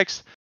good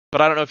decks, but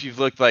I don't know if you've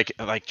looked like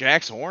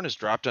Jax Horn has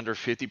dropped under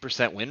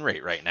 50% win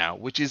rate right now,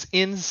 which is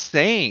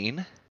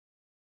insane.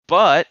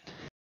 but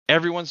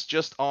everyone's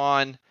just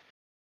on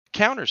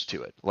counters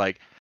to it. Like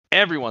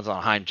everyone's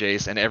on Heim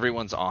Jace and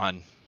everyone's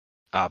on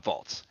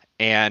vaults.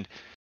 And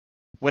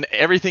when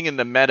everything in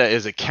the meta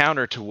is a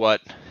counter to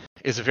what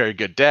is a very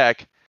good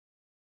deck,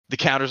 the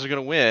counters are going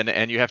to win,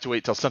 and you have to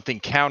wait till something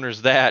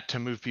counters that to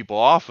move people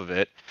off of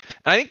it.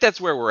 And I think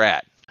that's where we're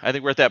at. I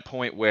think we're at that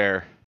point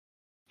where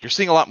you're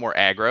seeing a lot more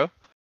aggro,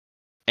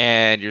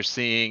 and you're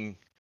seeing,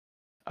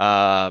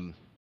 Nasus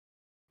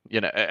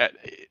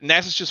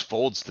just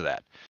folds to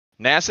that.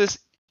 Nasus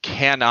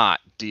cannot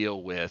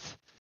deal with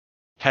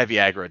heavy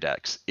aggro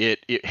decks. It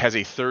has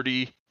a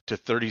 30 to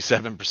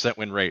 37%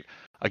 win rate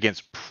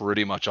against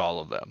pretty much all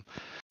of them.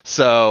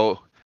 So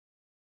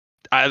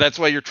that's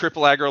why your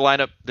triple aggro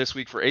lineup this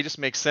week for Aegis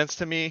makes sense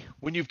to me.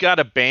 When you've got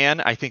a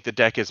ban, I think the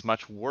deck is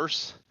much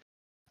worse.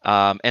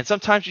 And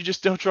sometimes you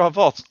just don't draw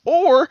vaults.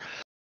 Or,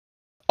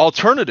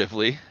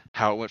 alternatively,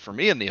 how it went for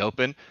me in the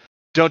open,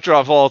 don't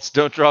draw vaults,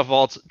 draw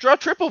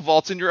triple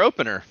vaults in your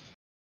opener.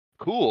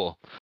 Cool.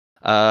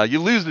 You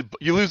lose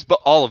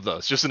all of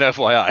those, just an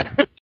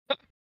FYI.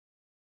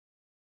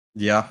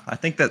 Yeah, I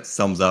think that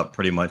sums up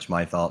pretty much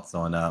my thoughts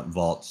on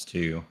vaults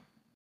too.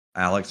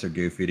 Alex or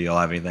Goofy, do y'all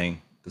have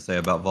anything to say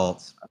about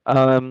vaults?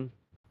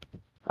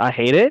 I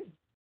hate it.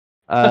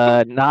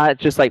 Not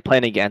just like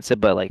playing against it,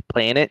 but like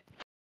playing it.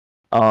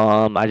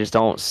 I just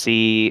don't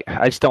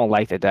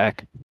like the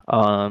deck.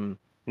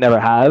 Never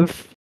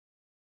have,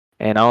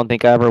 and I don't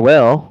think I ever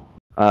will.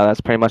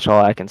 That's pretty much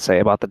all I can say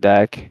about the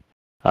deck.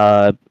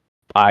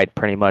 I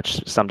pretty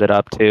much summed it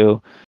up too.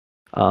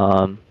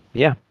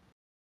 Yeah.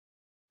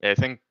 I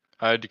think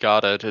I'd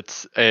got it.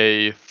 It's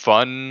a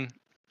fun,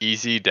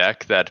 easy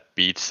deck that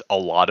beats a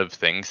lot of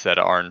things that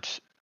aren't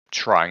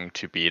trying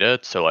to beat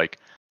it. So like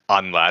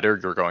on ladder,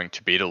 you're going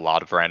to beat a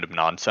lot of random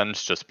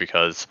nonsense just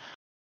because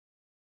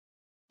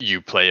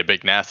you play a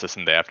big Nasus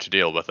and they have to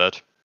deal with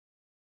it.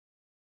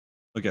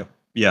 Okay.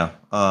 Yeah.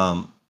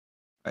 All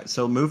right,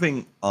 so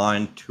moving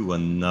on to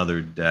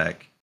another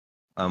deck.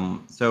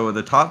 So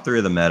the top 3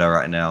 of the meta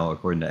right now,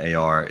 according to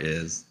AR,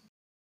 is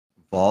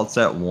Vaults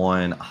at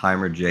 1,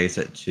 Heimer Jace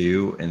at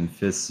 2, and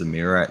Fist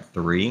Samira at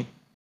 3.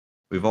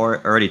 We've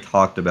already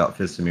talked about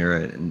Fist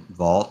Samira and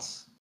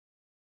Vaults,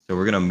 so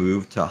we're gonna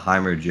move to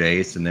Heimer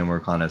Jace, and then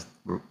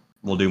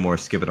we'll do more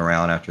skipping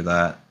around after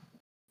that.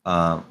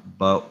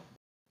 But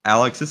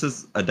Alex, this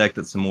is a deck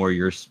that's some more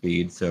your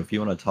speed, so if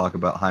you want to talk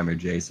about Heimer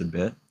Jace a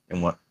bit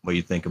and what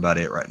you think about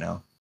it right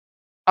now.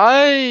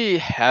 I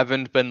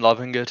haven't been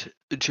loving it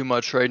too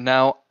much right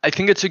now. I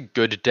think it's a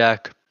good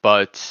deck,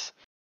 but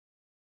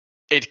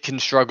it can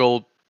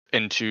struggle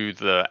into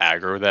the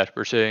aggro that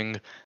we're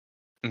seeing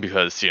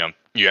because,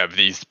 you have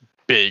these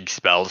big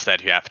spells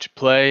that you have to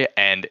play,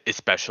 and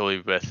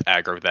especially with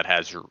aggro that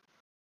has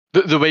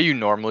the way you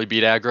normally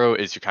beat aggro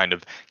is you kind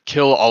of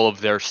kill all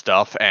of their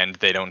stuff and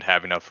they don't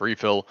have enough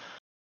refill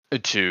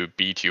to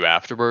beat you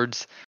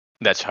afterwards.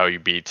 That's how you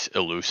beat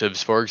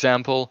elusives, for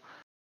example.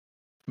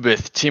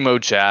 With Teemo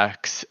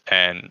Jax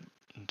and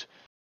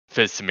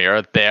Fizz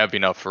Samira, they have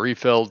enough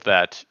refill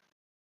that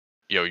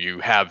you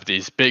have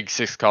these big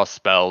 6-cost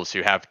spells,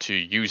 you have to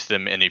use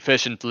them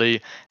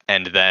inefficiently,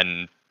 and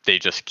then they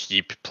just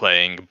keep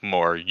playing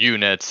more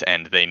units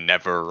and they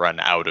never run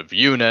out of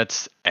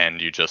units, and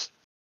you just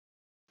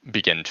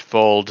begin to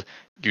fold.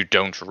 You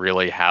don't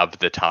really have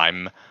the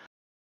time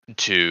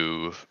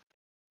to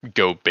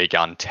go big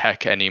on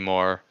tech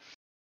anymore.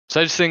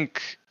 So I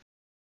think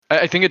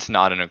it's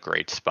not in a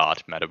great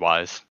spot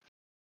meta-wise.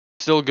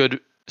 Still good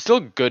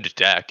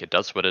deck. It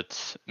does what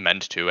it's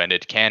meant to, and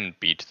it can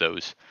beat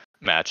those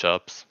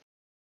matchups.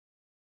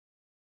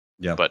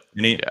 Yeah. But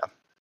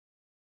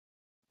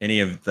any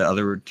of the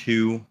other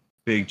 2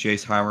 big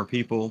Jace Heimer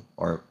people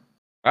or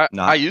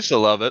not? I used to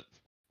love it,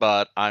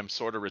 but I'm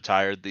sort of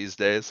retired these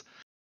days.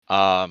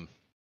 I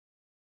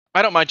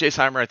don't mind Jace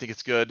Heimer. I think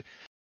it's good.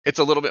 It's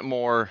a little bit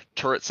more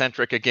turret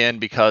centric again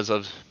because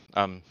of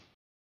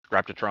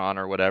Graptitron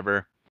or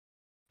whatever.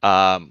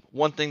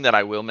 One thing that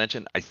I will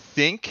mention, I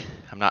think,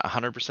 I'm not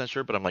 100%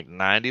 sure, but I'm like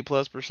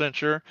 90+%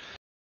 sure.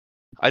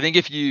 I think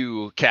if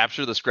you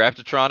capture the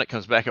Scraptitron, it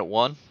comes back at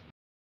 1.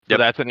 So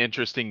that's an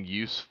interesting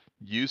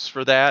use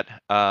for that.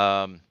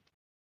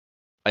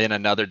 In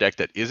another deck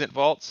that isn't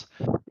Vaults.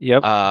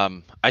 Yep.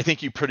 I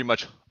think you pretty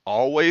much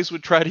always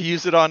would try to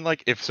use it on,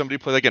 like, if somebody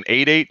played like an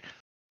 8/8,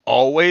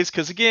 always,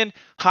 because again,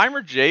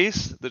 Heimer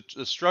Jace,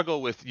 the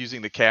struggle with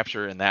using the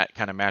capture in that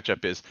kind of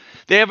matchup is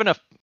they have enough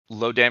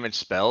low damage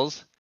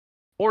spells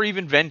or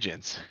even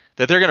Vengeance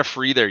that they're going to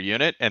free their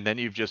unit, and then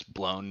you've just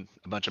blown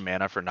a bunch of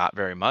mana for not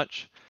very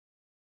much.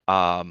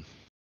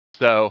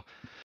 So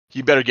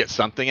you better get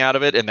something out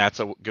of it, and that's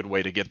a good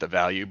way to get the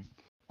value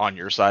on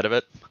your side of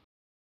it.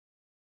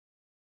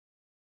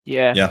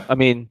 Yeah. I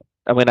mean,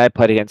 I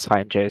played against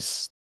Heim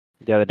Jace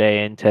the other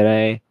day and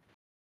today.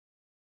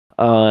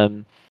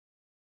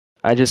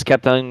 I just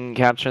kept on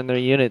capturing their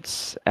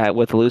units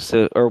with spell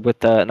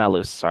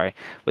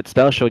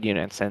shield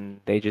units,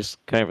 and they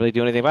just couldn't really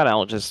do anything about it.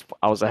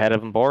 I was ahead of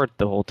them board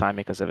the whole time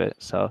because of it.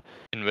 So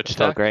in which it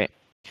felt deck? great.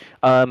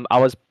 I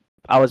was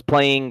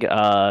playing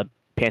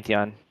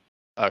Pantheon.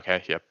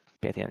 Okay, yep.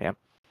 Pantheon, yeah.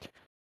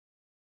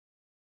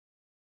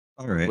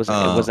 All right. It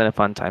wasn't a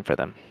fun time for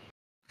them.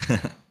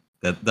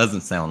 That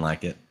doesn't sound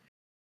like it.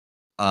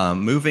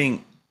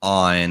 Moving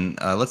on,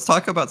 let's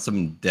talk about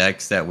some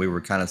decks that we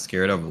were kind of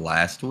scared of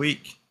last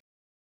week,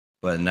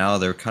 but now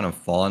they're kind of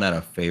falling out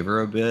of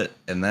favor a bit,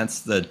 and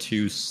that's the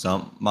two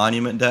Sump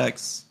Monument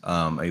decks,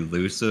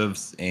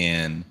 Elusives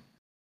and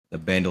the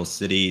Bandle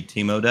City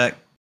Teemo deck.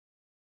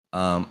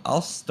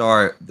 I'll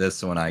start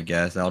this one, I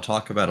guess, and I'll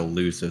talk about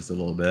Elusives a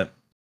little bit.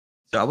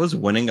 So I was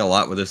winning a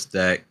lot with this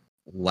deck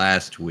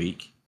last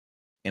week,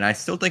 and I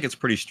still think it's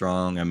pretty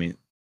strong. I mean,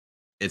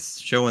 it's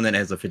showing that it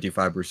has a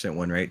 55%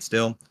 win rate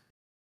still.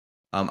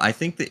 I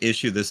think the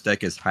issue this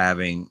deck is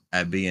having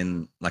at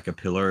being like a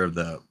pillar of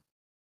the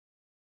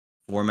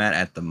format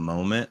at the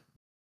moment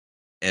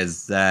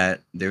is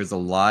that there's a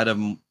lot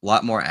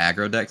more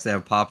aggro decks that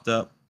have popped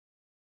up,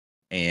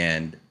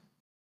 and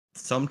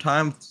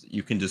sometimes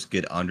you can just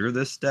get under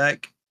this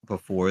deck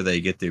before they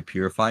get their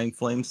Purifying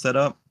Flame set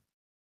up,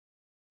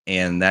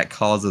 and that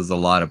causes a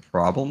lot of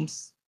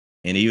problems.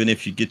 And even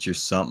if you get your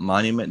Sump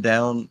Monument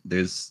down,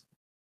 there's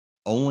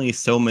only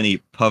so many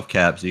puff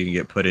caps you can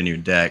get put in your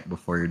deck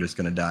before you're just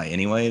going to die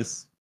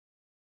anyways.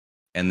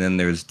 And then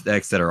there's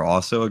decks that are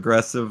also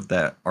aggressive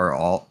that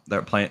are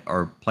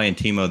playing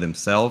Teemo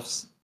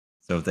themselves.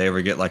 So if they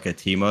ever get like a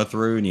Teemo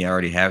through and you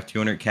already have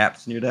 200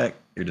 caps in your deck,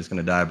 you're just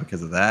going to die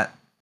because of that.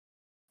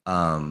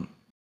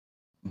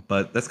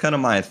 But that's kind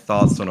of my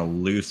thoughts on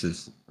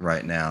Elusives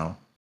right now.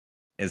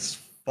 As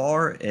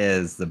far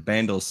as the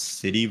Bandle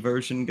City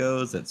version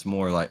goes, it's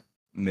more like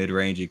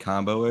mid-rangey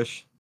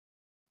combo-ish.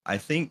 I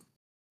think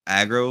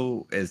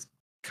aggro has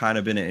kind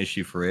of been an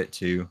issue for it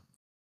too,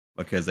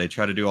 because they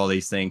try to do all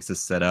these things to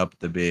set up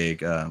the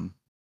big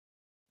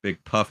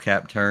puff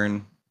cap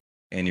turn,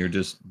 and you're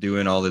just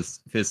doing all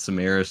this Fist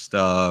Samira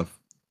stuff,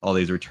 all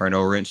these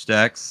Returno Wrench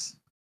decks,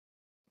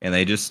 and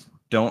they just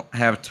don't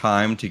have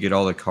time to get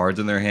all the cards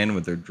in their hand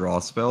with their draw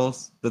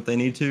spells that they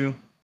need to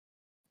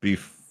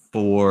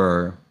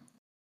before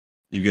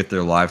you get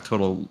their life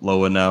total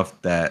low enough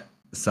that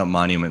some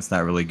monument's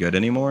not really good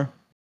anymore.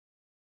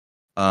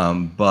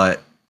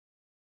 But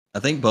I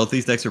think both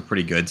these decks are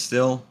pretty good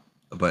still,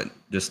 but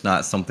just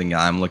not something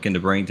I'm looking to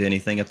bring to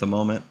anything at the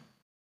moment.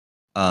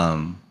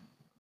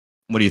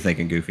 What are you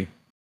thinking, Goofy?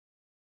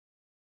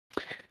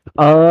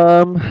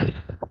 I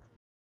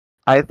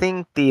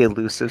think the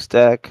Elusives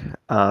deck,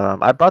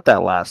 I brought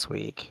that last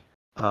week.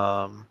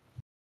 I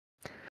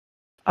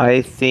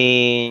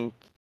think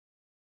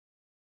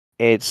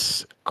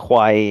it's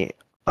quite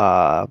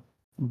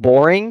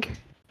boring.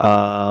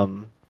 I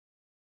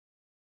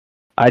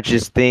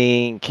just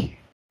think,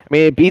 I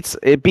mean, it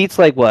beats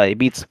like what? It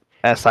beats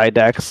SI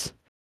decks.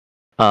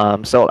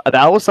 So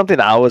that was something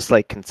that I was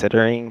like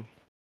considering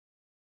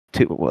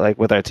to like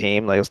with our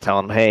team. Like I was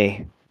telling them,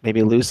 hey,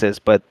 maybe Elusives,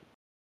 but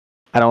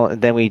I don't.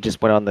 And then we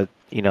just went on the,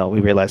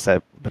 we realized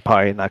that we're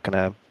probably not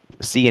gonna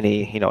see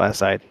any,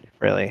 SI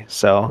really.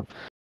 So,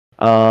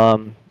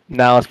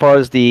 now as far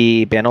as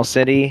the Bandle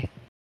City,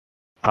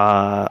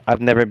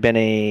 I've never been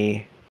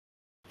a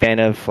fan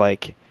of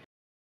like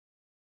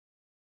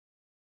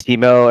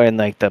Teemo and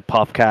like the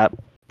PopCap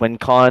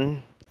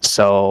WinCon.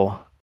 So,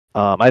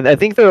 I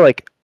think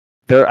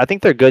I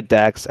think they're good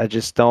decks. I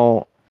just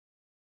don't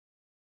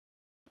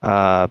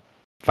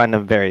find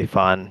them very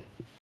fun.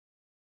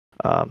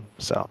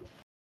 So.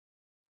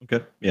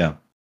 Okay, yeah.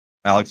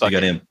 Alex, you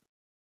got in.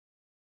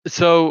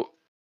 So,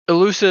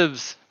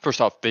 Elusives,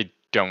 first off, they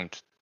don't.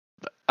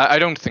 I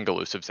don't think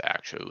Elusives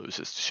actually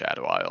loses to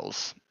Shadow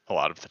Isles a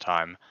lot of the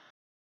time.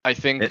 I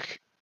think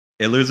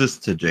it loses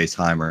to Jace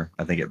Heimer.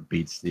 I think it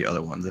beats the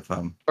other ones if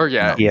I'm. Or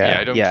I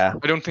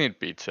don't think it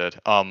beats it.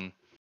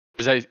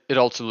 Because it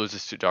also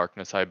loses to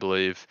Darkness, I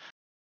believe.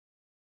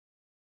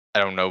 I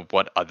don't know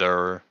what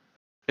other.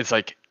 It's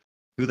like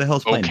who the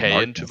hell's playing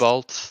okay into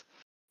vaults.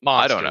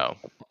 I don't know.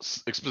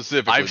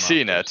 Specifically, I've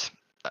seen it.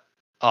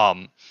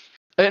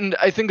 And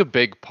I think a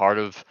big part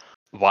of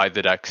why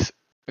the deck's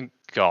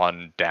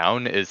gone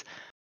down is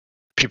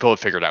people have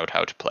figured out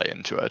how to play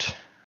into it,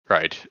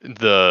 right?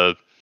 Because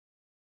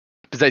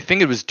I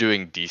think it was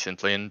doing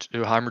decently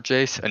into Heimer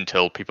Jace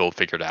until people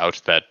figured out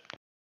that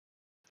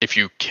if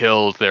you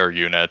kill their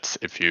units,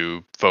 if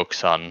you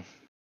focus on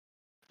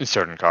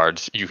certain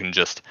cards, you can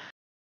just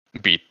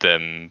beat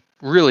them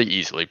really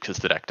easily because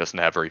the deck doesn't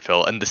have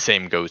refill, and the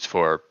same goes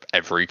for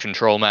every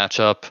control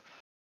matchup.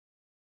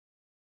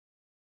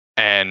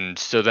 And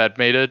so that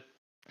made it,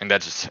 and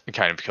that just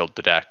kind of killed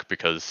the deck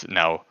because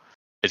now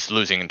it's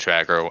losing into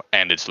aggro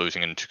and it's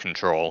losing into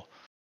control.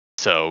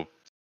 So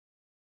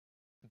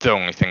the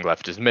only thing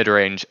left is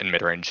mid-range, and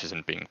mid-range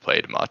isn't being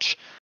played much.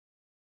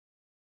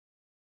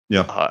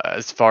 Yeah.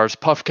 As far as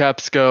puff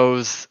caps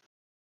goes,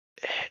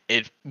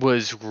 it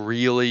was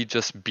really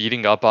just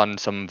beating up on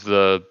some of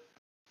the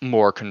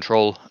more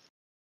control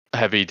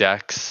heavy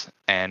decks,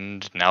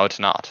 and now it's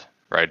not,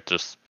 right?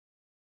 Just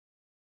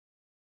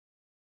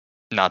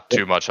not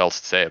too much else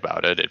to say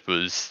about it. It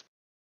was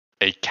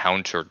a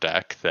counter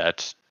deck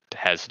that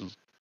has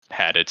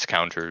had its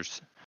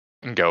counters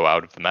go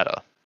out of the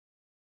meta.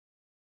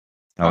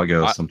 how it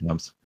goes I-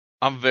 sometimes.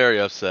 I'm very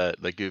upset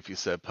that Goofy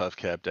said puff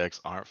cap decks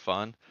aren't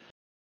fun.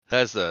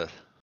 That is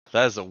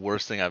the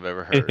worst thing I've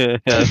ever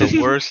heard. That is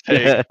the worst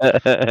take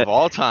of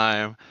all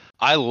time.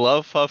 I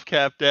love puff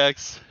cap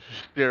decks.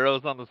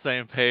 Zero's on the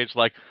same page.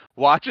 Like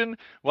watching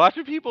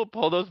people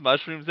pull those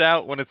mushrooms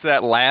out when it's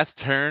that last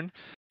turn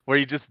where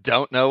you just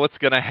don't know what's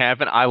gonna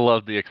happen. I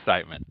love the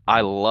excitement.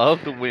 I love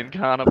the win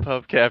con of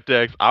puff cap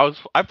decks.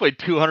 I played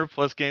 200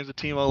 plus games of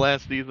Teemo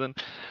last season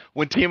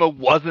when Teemo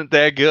wasn't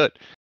that good,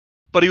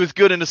 but he was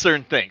good into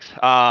certain things.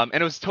 And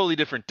it was a totally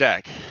different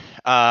deck.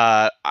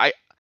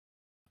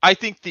 I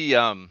think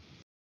the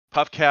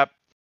puff cap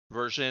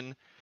version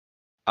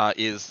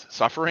is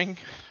suffering,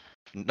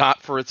 not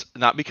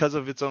because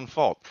of its own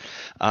fault.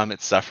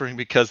 It's suffering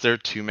because there are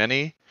too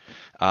many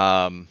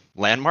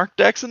landmark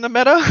decks in the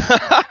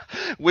meta,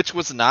 which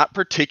was not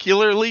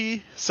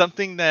particularly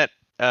something that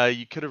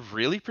you could have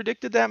really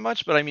predicted that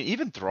much. But I mean,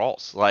 even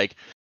thralls, like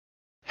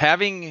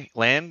having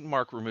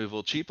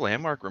cheap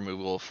landmark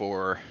removal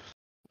for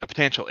a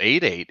potential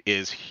 8/8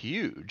 is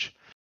huge.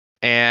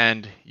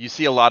 And you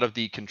see a lot of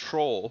the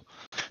control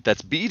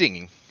that's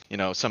beating,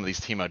 some of these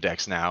Teemo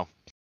decks now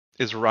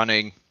is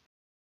running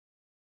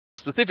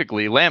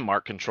specifically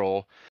landmark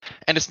control.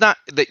 And it's not,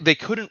 they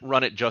couldn't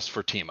run it just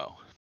for Teemo.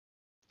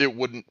 It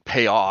wouldn't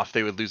pay off.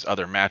 They would lose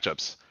other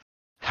matchups.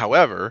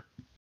 However,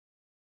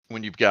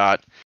 when you've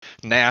got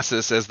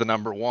Nasus as the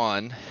number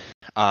one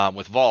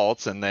with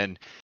vaults, and then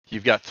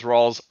you've got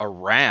thralls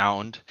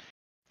around,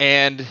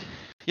 and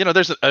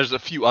there's a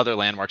few other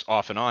landmarks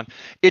off and on.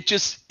 It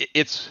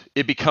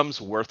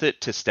becomes worth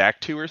it to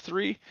stack 2 or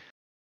 3,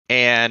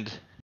 and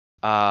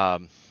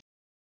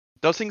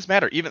those things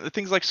matter. Even the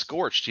things like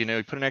Scorched,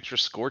 you put an extra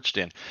Scorched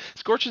in.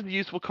 Scorched is a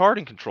useful card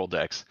in control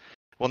decks.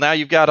 Well, now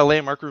you've got a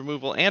landmark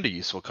removal and a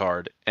useful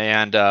card,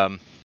 and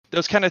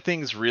those kind of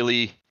things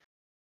really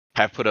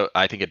have put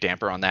I think a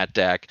damper on that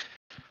deck.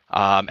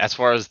 As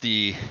far as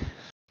the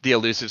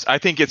elusives, I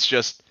think it's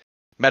just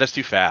meta's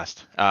too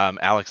fast.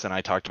 Alex and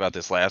I talked about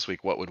this last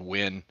week. What would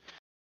win,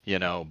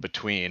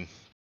 between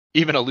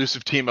even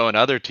elusive Teemo and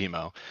other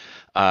Teemo?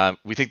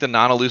 We think the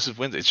non-elusive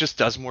wins. It just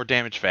does more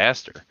damage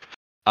faster.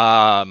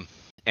 And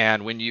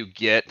when you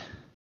get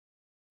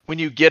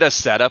a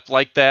setup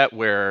like that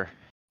where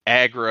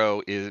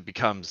aggro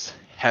becomes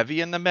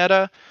heavy in the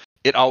meta,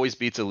 it always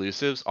beats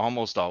elusives,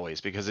 almost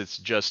always, because it's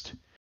just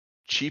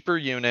cheaper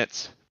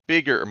units,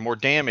 bigger, more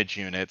damage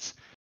units,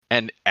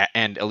 and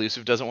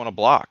elusive doesn't want to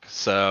block,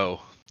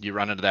 so you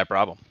run into that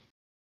problem.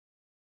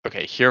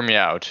 Okay, hear me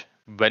out.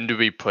 When do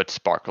we put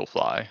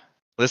Sparklefly?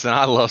 Listen,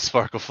 I love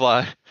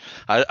Sparklefly.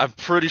 I'm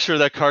pretty sure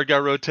that card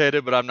got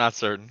rotated, but I'm not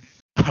certain.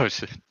 Oh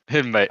shit,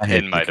 it might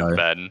have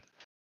been.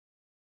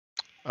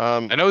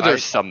 I know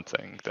there's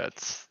something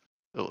that's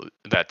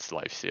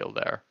lifesteal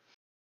there.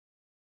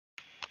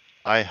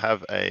 I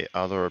have a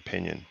other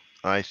opinion.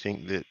 I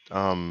think that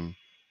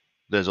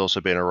there's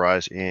also been a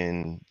rise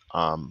in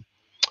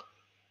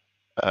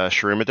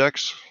Shurima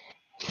decks,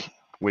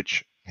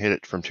 which hit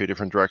it from 2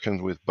 different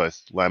directions with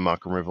both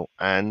landmark removal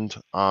and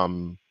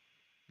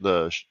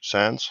the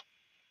sands.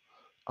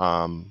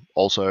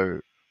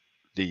 Also,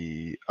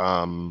 the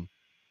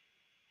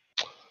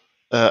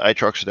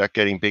Aatrox deck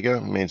getting bigger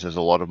means there's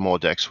a lot of more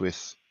decks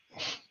with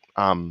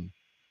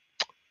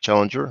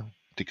Challenger,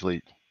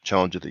 particularly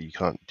Challenger that you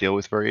can't deal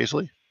with very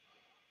easily.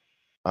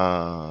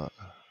 And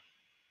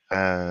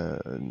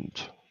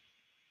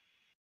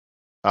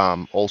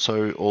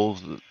also all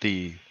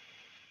the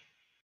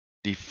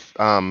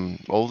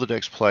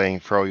decks playing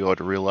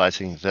Freljord are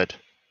realizing that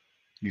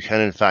you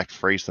can in fact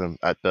freeze them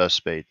at burst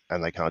speed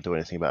and they can't do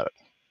anything about it.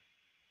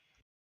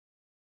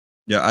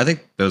 Yeah, I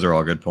think those are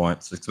all good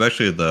points,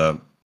 especially the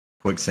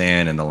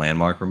quicksand and the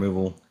landmark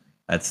removal.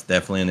 That's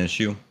definitely an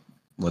issue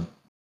with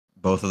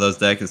both of those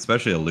decks,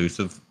 especially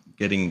elusive.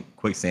 Getting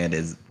quicksand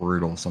is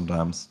brutal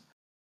sometimes.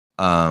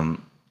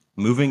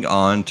 Moving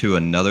on to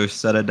another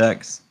set of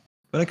decks,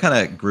 I'm going to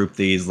kind of group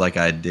these like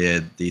I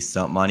did the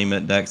Stump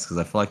Monument decks because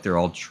I feel like they're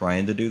all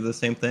trying to do the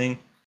same thing,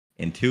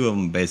 and 2 of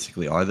them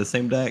basically are the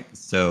same deck.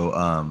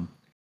 So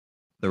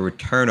the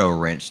Returno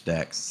Wrench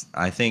decks,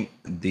 I think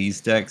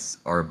these decks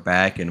are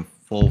back in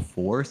full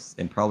force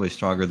and probably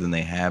stronger than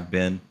they have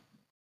been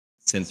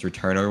since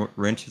Returno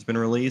Wrench has been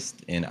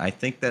released, and I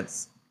think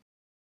that's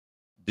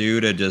due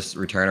to just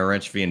Returno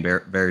Wrench being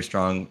very, very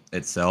strong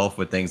itself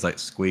with things like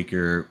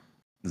Squeaker,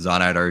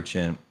 Zonite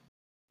Urchin,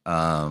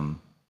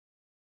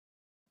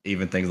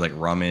 even things like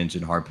Rummage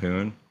and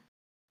Harpoon.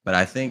 But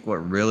I think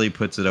what really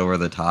puts it over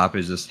the top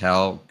is just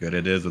how good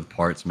it is with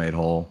parts made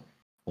whole.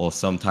 Well,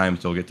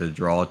 sometimes you'll get to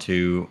draw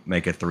 2,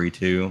 make a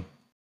 3/2,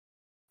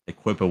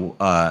 equip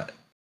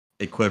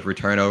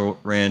Returno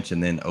Wrench,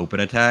 and then open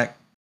attack.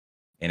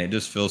 And it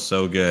just feels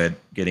so good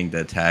getting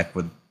to attack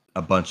with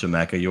a bunch of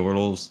Mecha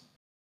Yordles,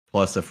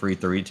 plus a free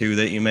 3/2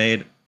 that you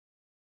made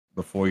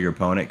before your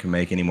opponent can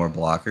make any more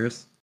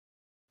blockers.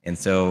 And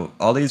so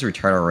all these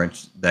Returno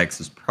Wrench decks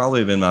has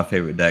probably been my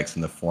favorite decks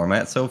in the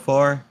format so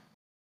far.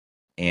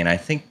 And I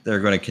think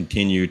they're going to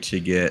continue to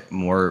get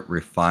more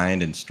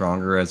refined and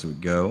stronger as we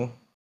go.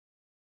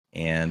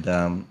 And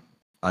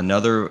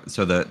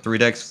So the 3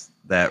 decks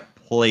that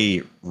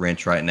play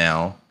wrench right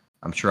now,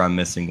 I'm sure I'm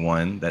missing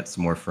one that's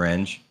more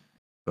fringe,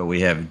 but we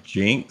have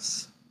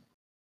Jinx,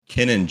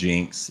 Kin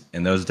Jinx,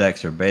 and those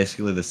decks are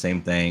basically the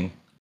same thing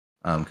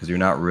because you're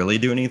not really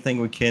doing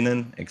anything with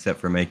Kin except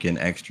for making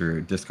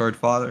extra discard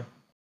fodder.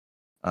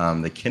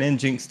 The Kin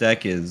Jinx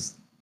deck is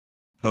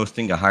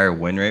posting a higher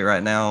win rate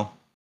right now.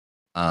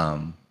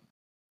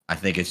 I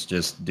think it's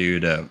just due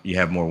to you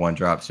have more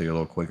 1-drops, so you're a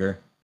little quicker.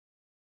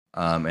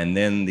 And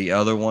then the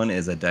other one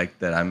is a deck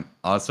that I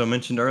also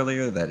mentioned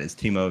earlier that is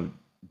Teemo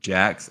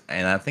Jax,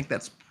 and I think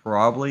that's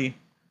probably,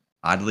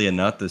 oddly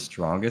enough, the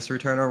strongest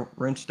Returner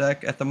Wrench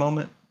deck at the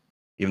moment,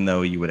 even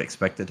though you would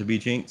expect it to be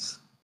Jinx.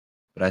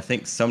 But I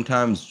think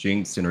sometimes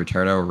Jinx and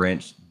Returner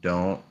Wrench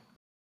don't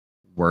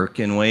work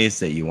in ways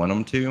that you want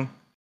them to,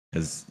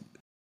 because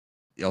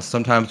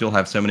sometimes you'll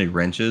have so many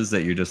wrenches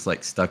that you're just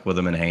like stuck with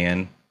them in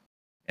hand,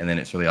 and then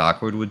it's really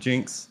awkward with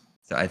Jinx.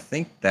 So I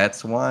think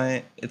that's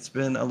why it's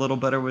been a little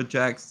better with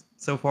Jax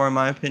so far, in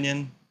my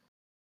opinion.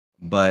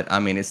 But I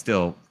mean, it's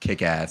still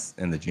kick ass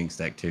in the Jinx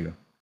deck too.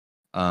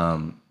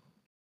 What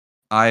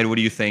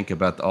do you think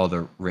about all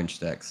the wrench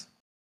decks?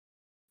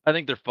 I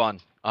think they're fun.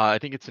 I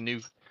think it's a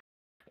new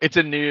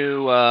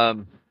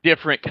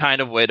different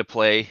kind of way to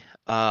play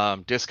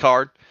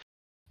discard.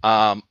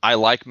 I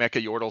like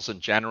Mecha Yordles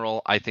in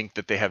general. I think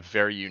that they have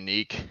very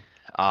unique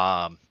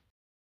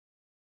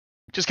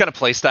just kind of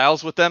play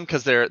styles with them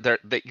because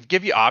they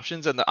give you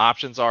options, and the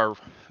options are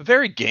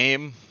very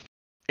game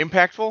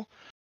impactful.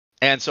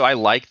 And so I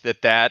like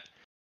that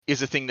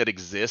is a thing that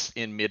exists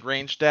in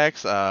mid-range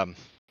decks. There are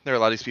a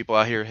lot of these people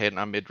out here hating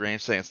on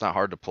mid-range, saying it's not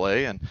hard to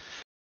play, and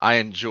I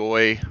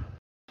enjoy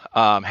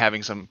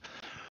having some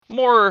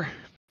more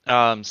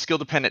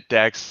skill-dependent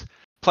decks.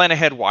 Plan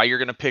ahead why you're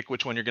going to pick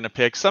which one you're going to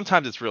pick.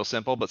 Sometimes it's real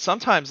simple, but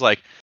sometimes,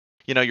 like,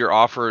 you're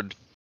offered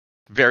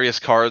various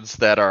cards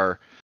that are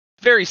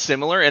very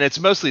similar, and it's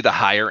mostly the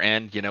higher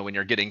end, when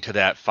you're getting to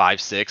that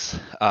 5-6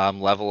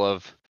 level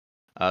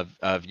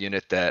of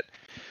unit, that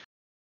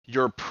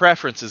your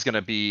preference is going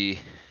to be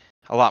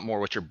a lot more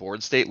what your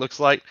board state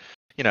looks like.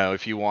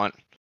 If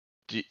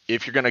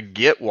you're going to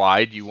get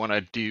wide, you want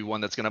to do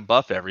one that's going to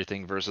buff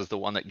everything versus the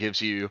one that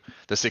gives you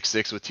the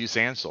 6/6 with 2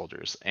 Sand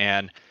Soldiers.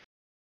 And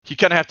you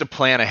kind of have to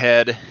plan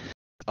ahead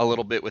a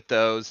little bit with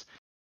those.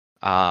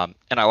 And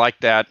I like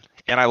that.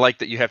 And I like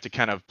that you have to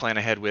kind of plan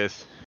ahead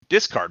with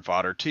discard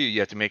fodder too.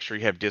 You have to make sure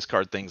you have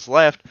discard things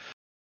left,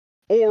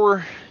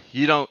 or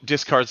you don't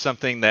discard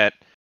something that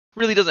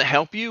really doesn't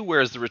help you,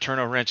 whereas the Return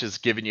of Wrench is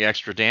giving you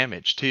extra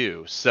damage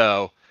too.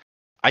 So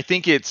I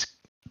think it's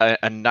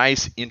a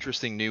nice,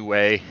 interesting new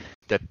way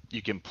that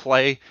you can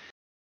play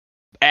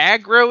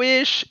aggro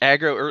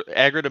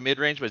to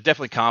mid-range, but it's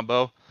definitely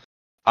combo.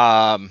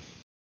 I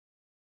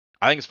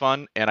think it's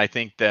fun, and I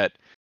think that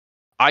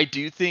I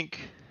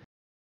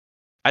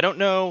don't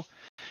know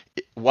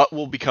what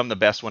will become the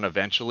best one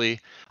eventually.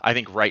 I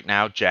think right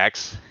now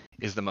Jax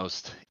is the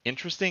most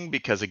interesting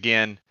because,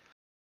 again,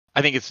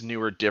 I think it's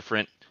newer,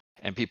 different,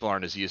 and people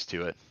aren't as used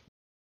to it.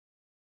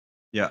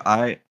 Yeah,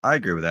 I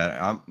agree with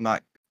that. I'm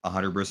not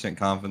 100%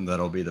 confident that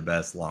it'll be the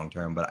best long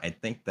term, but I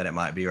think that it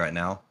might be right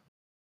now.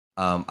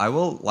 I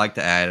will like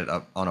to add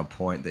on a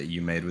point that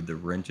you made with the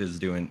wrenches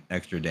doing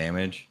extra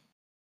damage.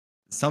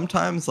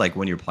 Sometimes, like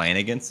when you're playing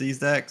against these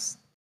decks,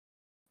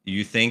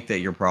 you think that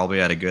you're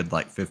probably at a good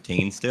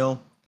 15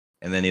 still,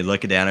 and then you look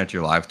down at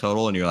your life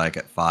total and you're like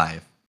at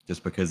 5,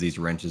 just because these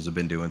wrenches have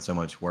been doing so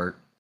much work.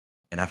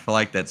 And I feel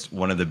like that's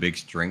one of the big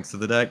strengths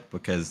of the deck,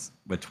 because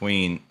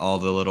between all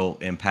the little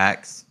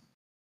impacts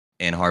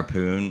and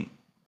Harpoon,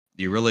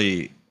 you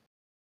really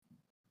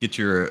get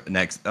your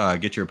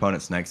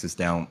opponent's Nexus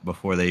down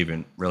before they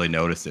even really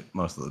notice it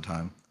most of the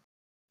time.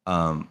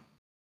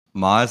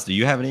 Maz, do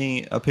you have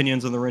any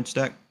opinions on the wrench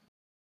deck?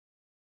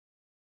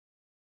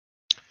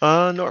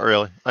 Not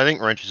really. I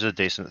think wrench is a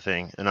decent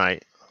thing, and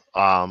it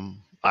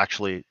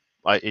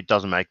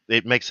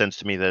makes sense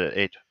to me that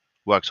it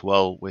works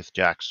well with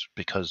Jax,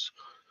 because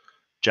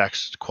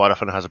Jax quite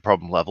often has a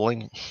problem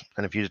leveling,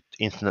 and if you're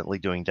instantly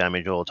doing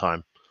damage all the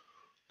time,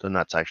 then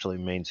that actually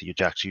means that your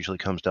Jax usually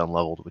comes down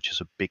leveled, which is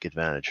a big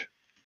advantage.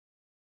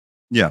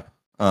 Yeah.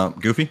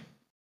 Goofy?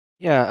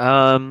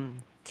 Yeah,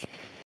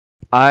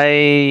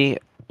 I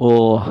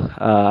will.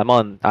 I'm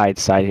on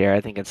Ide's side here.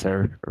 I think it's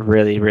a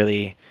really,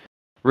 really,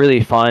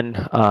 really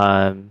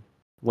fun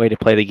way to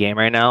play the game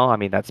right now. I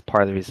mean, that's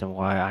part of the reason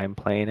why I'm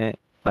playing it.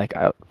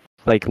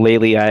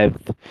 Lately,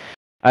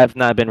 I've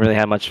not been really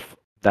that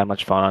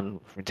much fun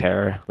on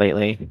Runeterra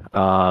lately.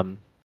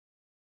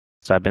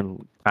 So I've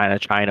been kind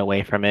of trying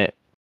away from it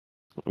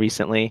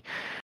recently.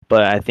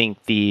 But I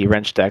think the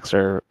wrench decks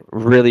are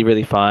really,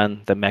 really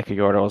fun. The Mecha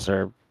Yordles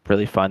are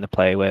really fun to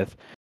play with.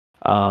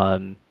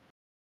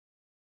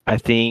 I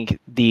think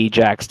the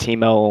Jax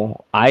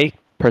Teemo, I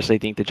personally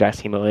think the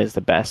Jax Teemo is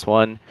the best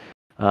one.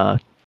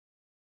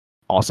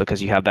 Also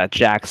because you have that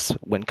Jax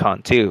win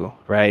con too,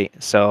 right?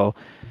 So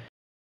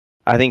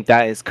I think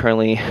that is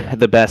currently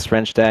the best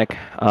wrench deck,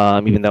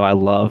 even though I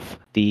love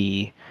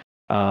the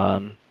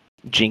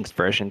Jinx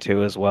version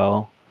too as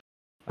well.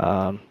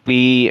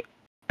 We,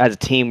 as a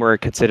team, were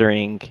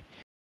considering,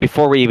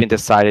 before we even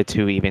decided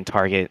to even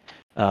target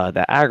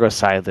the aggro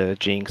side of the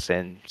Jinx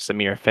and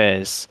Samir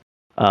Fizz,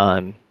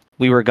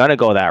 we were gonna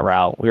go that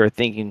route. We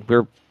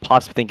were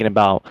possibly thinking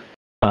about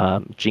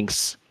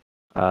Jinx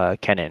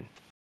Kennen.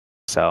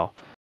 So,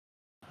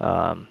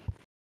 but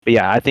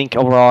yeah, I think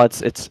overall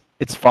it's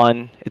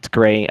fun. It's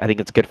great. I think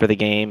it's good for the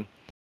game.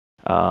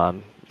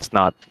 It's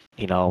not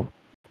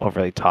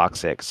overly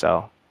toxic.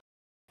 So,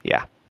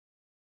 yeah.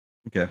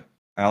 Okay.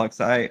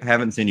 Alex, I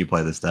haven't seen you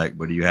play this deck,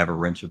 but do you have a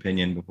wrench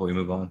opinion before we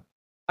move on?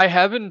 I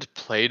haven't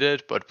played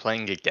it, but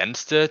playing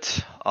against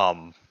it,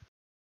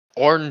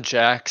 Orange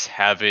Jax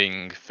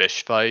having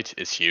Fish Fight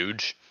is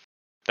huge.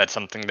 That's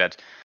something that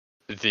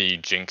the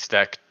Jinx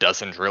deck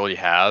doesn't really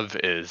have,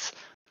 is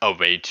a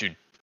way to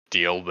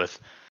deal with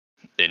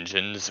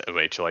engines, a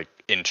way to like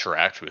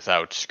interact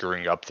without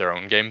screwing up their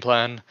own game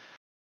plan.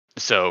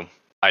 So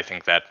I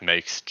think that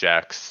makes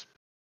Jax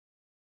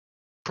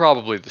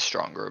probably the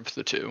stronger of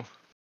the two.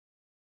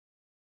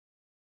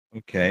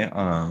 Okay.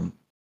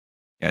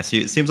 Yeah,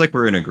 see, it seems like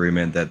we're in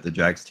agreement that the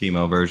Jax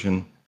Teemo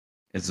version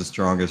is the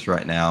strongest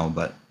right now,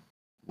 but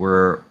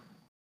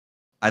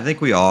I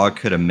think we all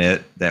could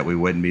admit that we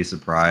wouldn't be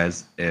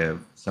surprised if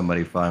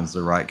somebody finds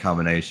the right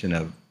combination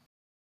of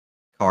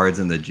cards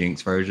in the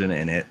Jinx version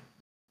and it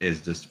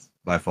is just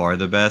by far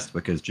the best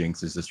because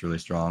Jinx is just really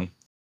strong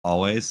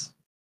always.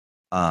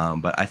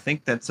 But I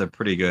think that's a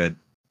pretty good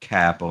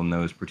cap on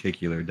those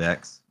particular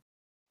decks.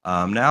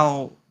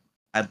 Now,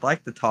 I'd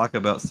like to talk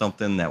about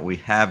something that we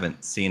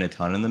haven't seen a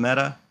ton in the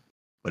meta,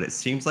 but it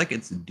seems like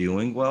it's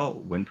doing well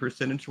win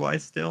percentage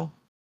wise still.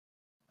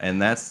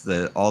 And that's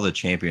all the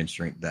champion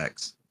strength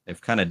decks. They've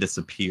kind of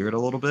disappeared a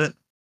little bit.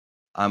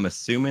 I'm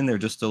assuming they're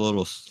just a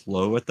little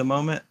slow at the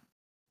moment,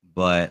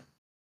 but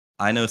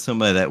I know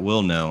somebody that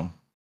will know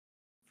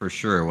for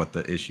sure what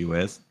the issue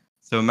is.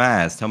 So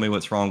Maz, tell me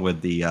what's wrong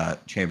with the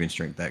champion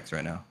strength decks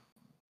right now.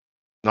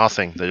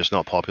 Nothing. They're just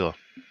not popular.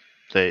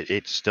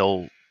 It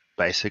still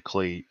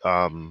basically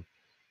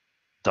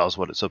does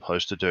what it's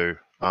supposed to do.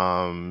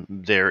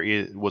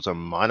 Was a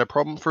minor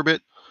problem for a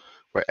bit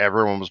where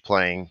everyone was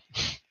playing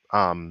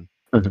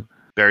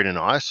Buried in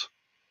Ice,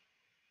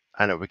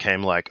 and it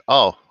became like,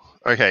 oh,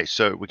 okay,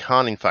 so we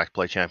can't in fact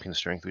play champion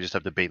strength. We just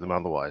have to beat them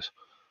otherwise.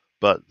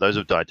 But those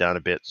have died down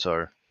a bit,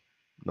 so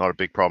not a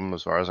big problem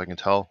as far as I can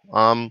tell.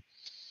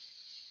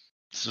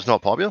 It's just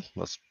not popular.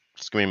 That's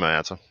gonna be my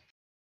answer.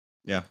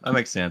 Yeah, that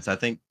makes sense. I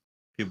think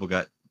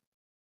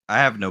I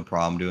have no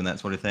problem doing that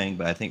sort of thing,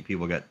 but I think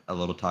people get a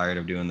little tired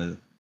of doing the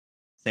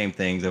same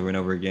things over and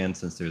over again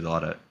since there's a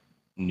lot of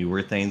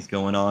newer things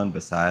going on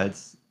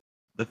besides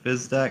the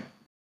Fizz deck.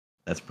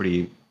 That's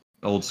pretty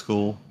old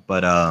school.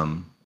 But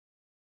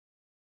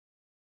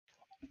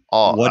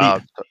what do you,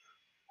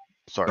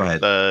 Sorry.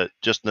 go ahead.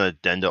 Just an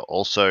addenda.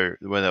 Also,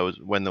 when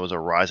there was a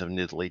rise of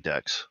Nidalee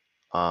decks,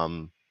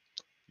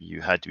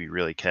 you had to be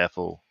really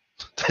careful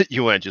that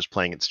you weren't just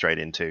playing it straight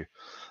into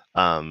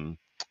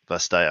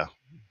Vastea.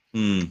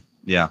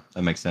 Yeah,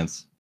 that makes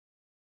sense.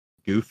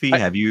 Goofy,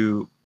 have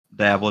you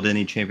dabbled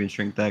any champion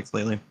strength decks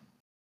lately?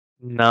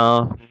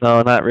 No,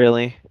 not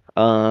really.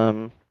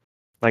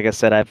 Like I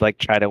said, I've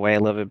tried away a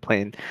little bit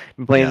playing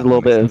a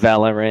little bit of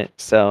Valorant.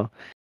 So,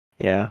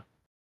 yeah.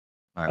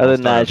 All right, Other we'll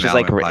than that, it's just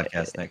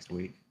podcast next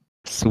week.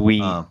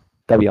 Sweet.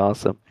 That'd be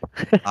awesome.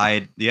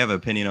 Do you have an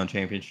opinion on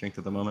champion strength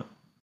at the moment?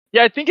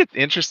 Yeah, I think it's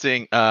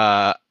interesting.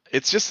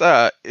 It's just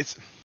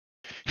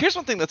here's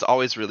one thing that's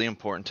always really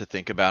important to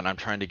think about, and I'm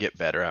trying to get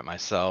better at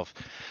myself,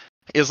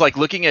 is like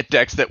looking at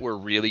decks that were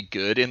really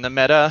good in the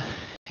meta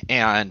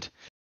and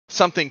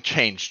something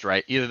changed,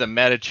 right? Either the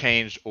meta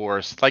changed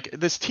or like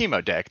this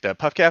Teemo deck, the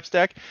Puffcaps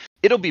deck,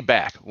 it'll be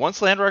back.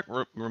 Once Landmark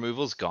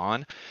removal's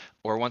gone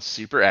or once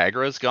Super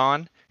Aggro's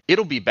gone,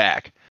 it'll be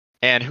back.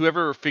 And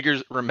whoever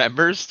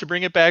remembers to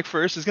bring it back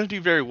first is going to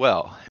do very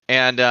well.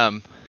 And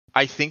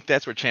I think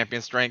that's where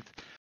champion strength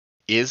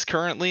is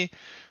currently.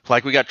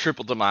 Like we got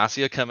triple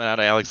Demacia coming out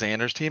of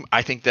Alexander's team.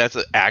 I think that's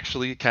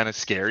actually kind of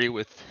scary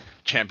with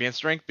champion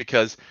strength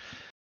because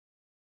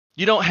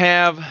you don't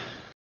have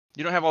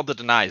all the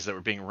denies that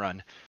were being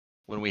run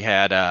when we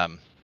had the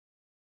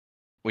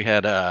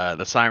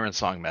Siren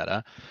Song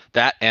meta.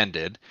 That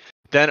ended.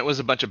 Then it was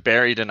a bunch of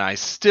Barry denies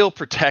still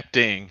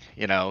protecting,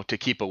 to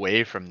keep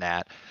away from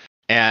that.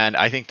 And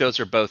I think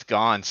those are both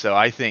gone. So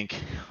I think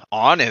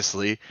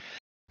honestly,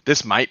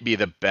 this might be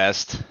the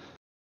best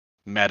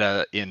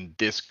meta in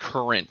this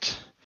current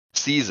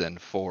season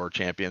for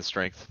champion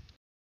strength.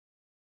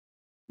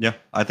 Yeah,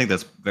 I think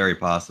that's very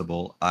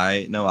possible.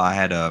 I know I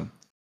had a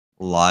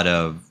lot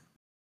of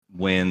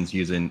wins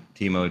using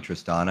Teemo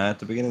Tristana at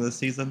the beginning of the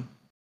season,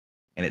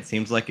 and it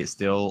seems like it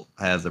still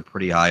has a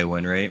pretty high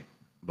win rate,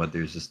 but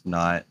there's just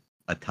not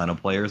a ton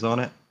of players on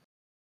it.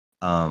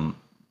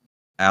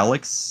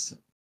 Alex,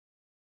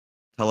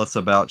 tell us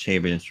about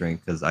champion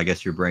strength because I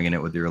guess you're bringing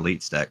it with your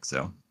elite stack.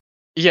 So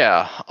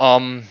yeah,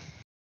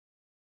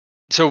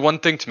 so one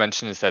thing to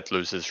mention is that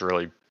loses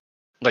really,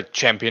 like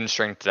champion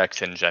strength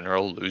decks in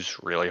general lose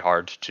really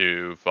hard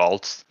to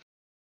vaults.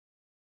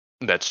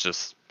 That's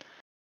just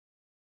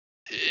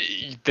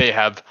they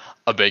have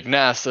a big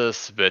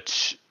Nasus,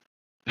 which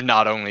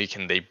not only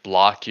can they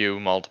block you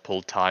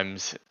multiple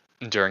times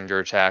during your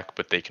attack,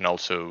 but they can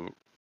also,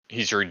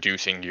 he's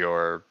reducing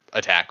your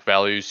attack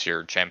values.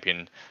 Your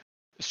champion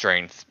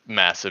strength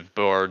massive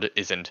board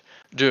isn't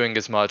doing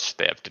as much.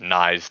 They have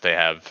denies, they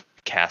have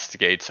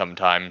castigate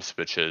sometimes,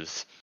 which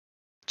is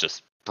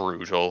just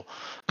brutal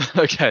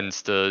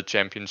against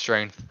champion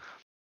strength.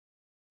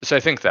 So I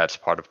think that's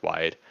part of why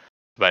it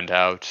went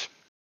out.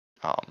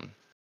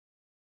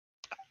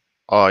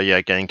 Oh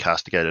yeah, getting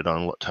castigated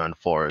on turn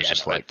 4 is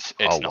just like, it's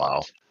oh not.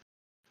 wow.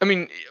 I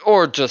mean,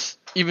 or just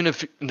even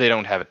if they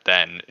don't have it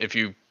then, if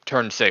you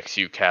turn 6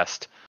 you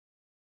cast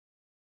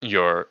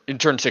in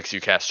turn 6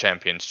 you cast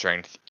champion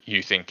strength,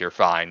 you think you're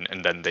fine,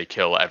 and then they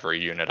kill every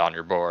unit on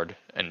your board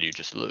and you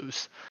just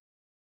lose.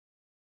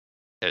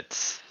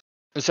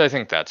 So I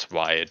think that's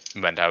why it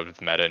went out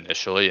of meta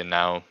initially, and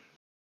now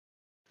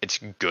it's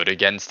good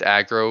against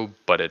aggro,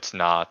 but it's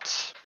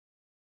not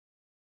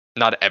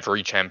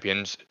every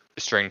champion's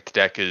strength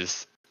deck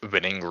is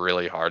winning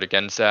really hard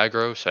against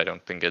aggro, so I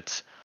don't think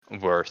it's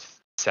worth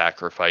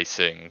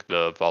sacrificing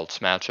the vaults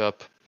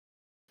matchup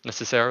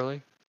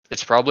necessarily.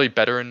 It's probably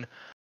better in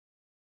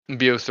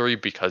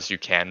BO3 because you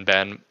can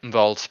ban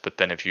vaults, but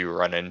then if you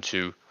run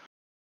into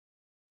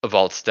a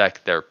vaults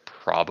deck, they're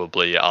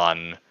probably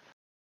on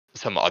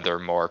some other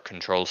more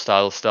control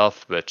style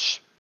stuff, which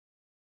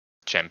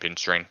champion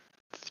strength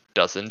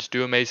doesn't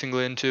do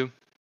amazingly into.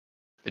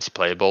 It's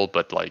playable,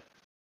 but like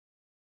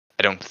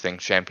I don't think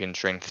champion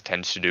strength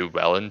tends to do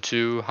well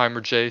into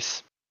Heimer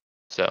Jace.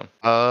 So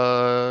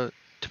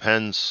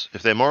depends.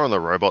 If they're more on the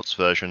robots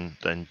version,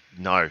 then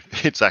no,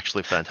 it's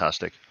actually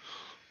fantastic.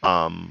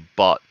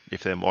 But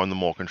if they're more on the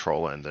more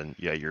control end, then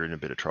yeah, you're in a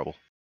bit of trouble.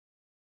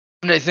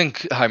 And I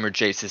think Heimer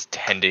Jace is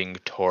tending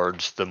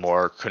towards the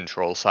more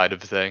control side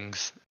of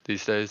things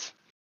these days.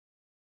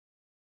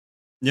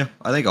 Yeah,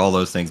 I think all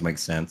those things make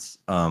sense.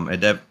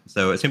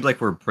 So it seems like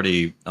we're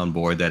pretty on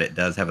board that it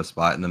does have a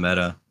spot in the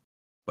meta,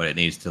 but it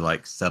needs to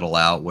like settle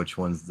out which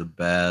one's the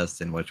best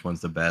and which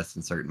one's the best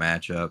in certain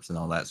matchups and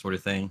all that sort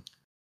of thing.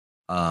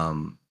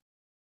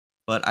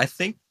 But I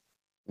think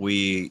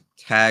we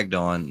tagged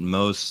on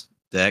most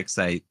decks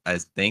I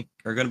think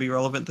are going to be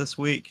relevant this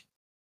week.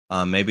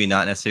 Maybe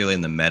not necessarily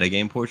in the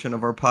metagame portion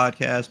of our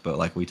podcast, but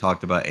like we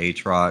talked about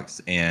Aatrox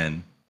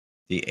and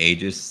the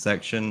Aegis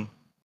section.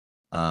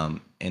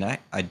 And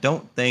I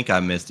don't think I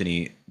missed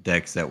any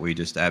decks that we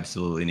just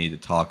absolutely need to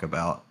talk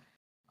about.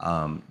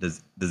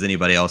 Does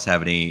anybody else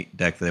have any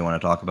deck that they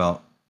want to talk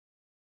about?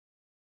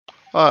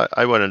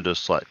 I wanted to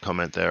slight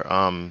comment there.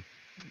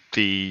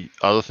 The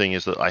other thing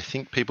is that I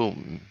think people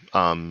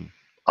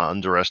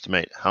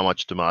underestimate how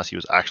much Demacia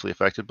was actually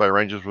affected by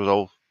Rangers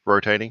Resolve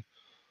rotating.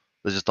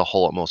 There's just a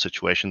whole lot more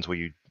situations where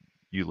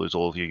you lose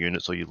all of your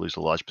units or you lose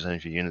a large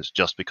percentage of your units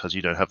just because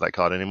you don't have that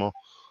card anymore.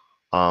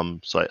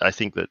 So I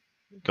think that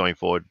going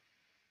forward,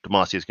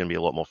 Demacia is going to be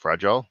a lot more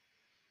fragile.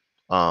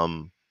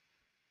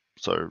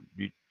 So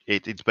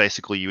it's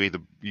basically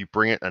you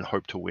bring it and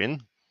hope to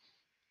win,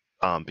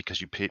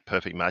 because you pick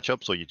perfect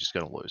matchups, or you're just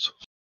going to lose.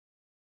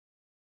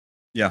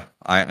 Yeah,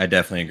 I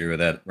definitely agree with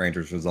that.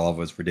 Rangers Resolve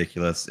was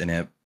ridiculous,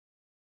 and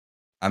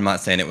I'm not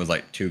saying it was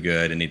like too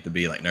good and need to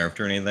be like nerfed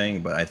or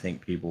anything, but I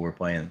think people were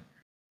playing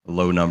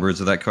low numbers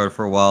of that card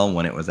for a while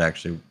when it was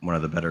actually one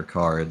of the better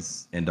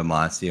cards in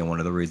Demacia and one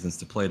of the reasons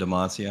to play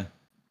Demacia.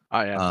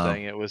 I am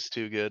saying it was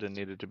too good and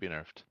needed to be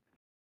nerfed.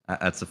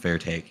 That's a fair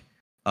take.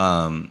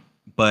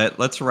 But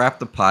let's wrap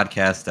the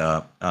podcast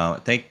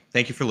up.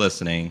 Thank you for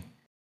listening.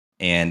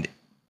 And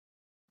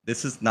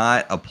this is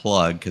not a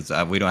plug because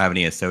we don't have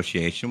any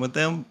association with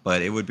them,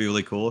 but it would be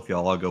really cool if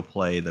y'all all go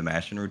play the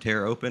Mash and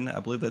Ruter Open. I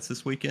believe that's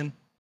this weekend.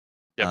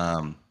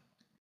 Yep.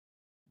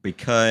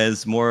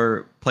 Because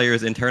more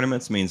players in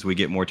tournaments means we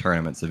get more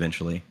tournaments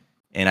eventually.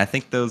 And I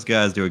think those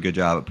guys do a good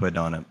job at putting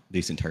on a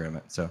decent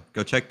tournament. So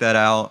go check that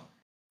out.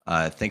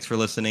 Thanks for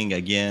listening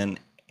again.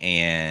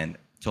 And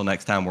until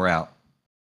next time, we're out.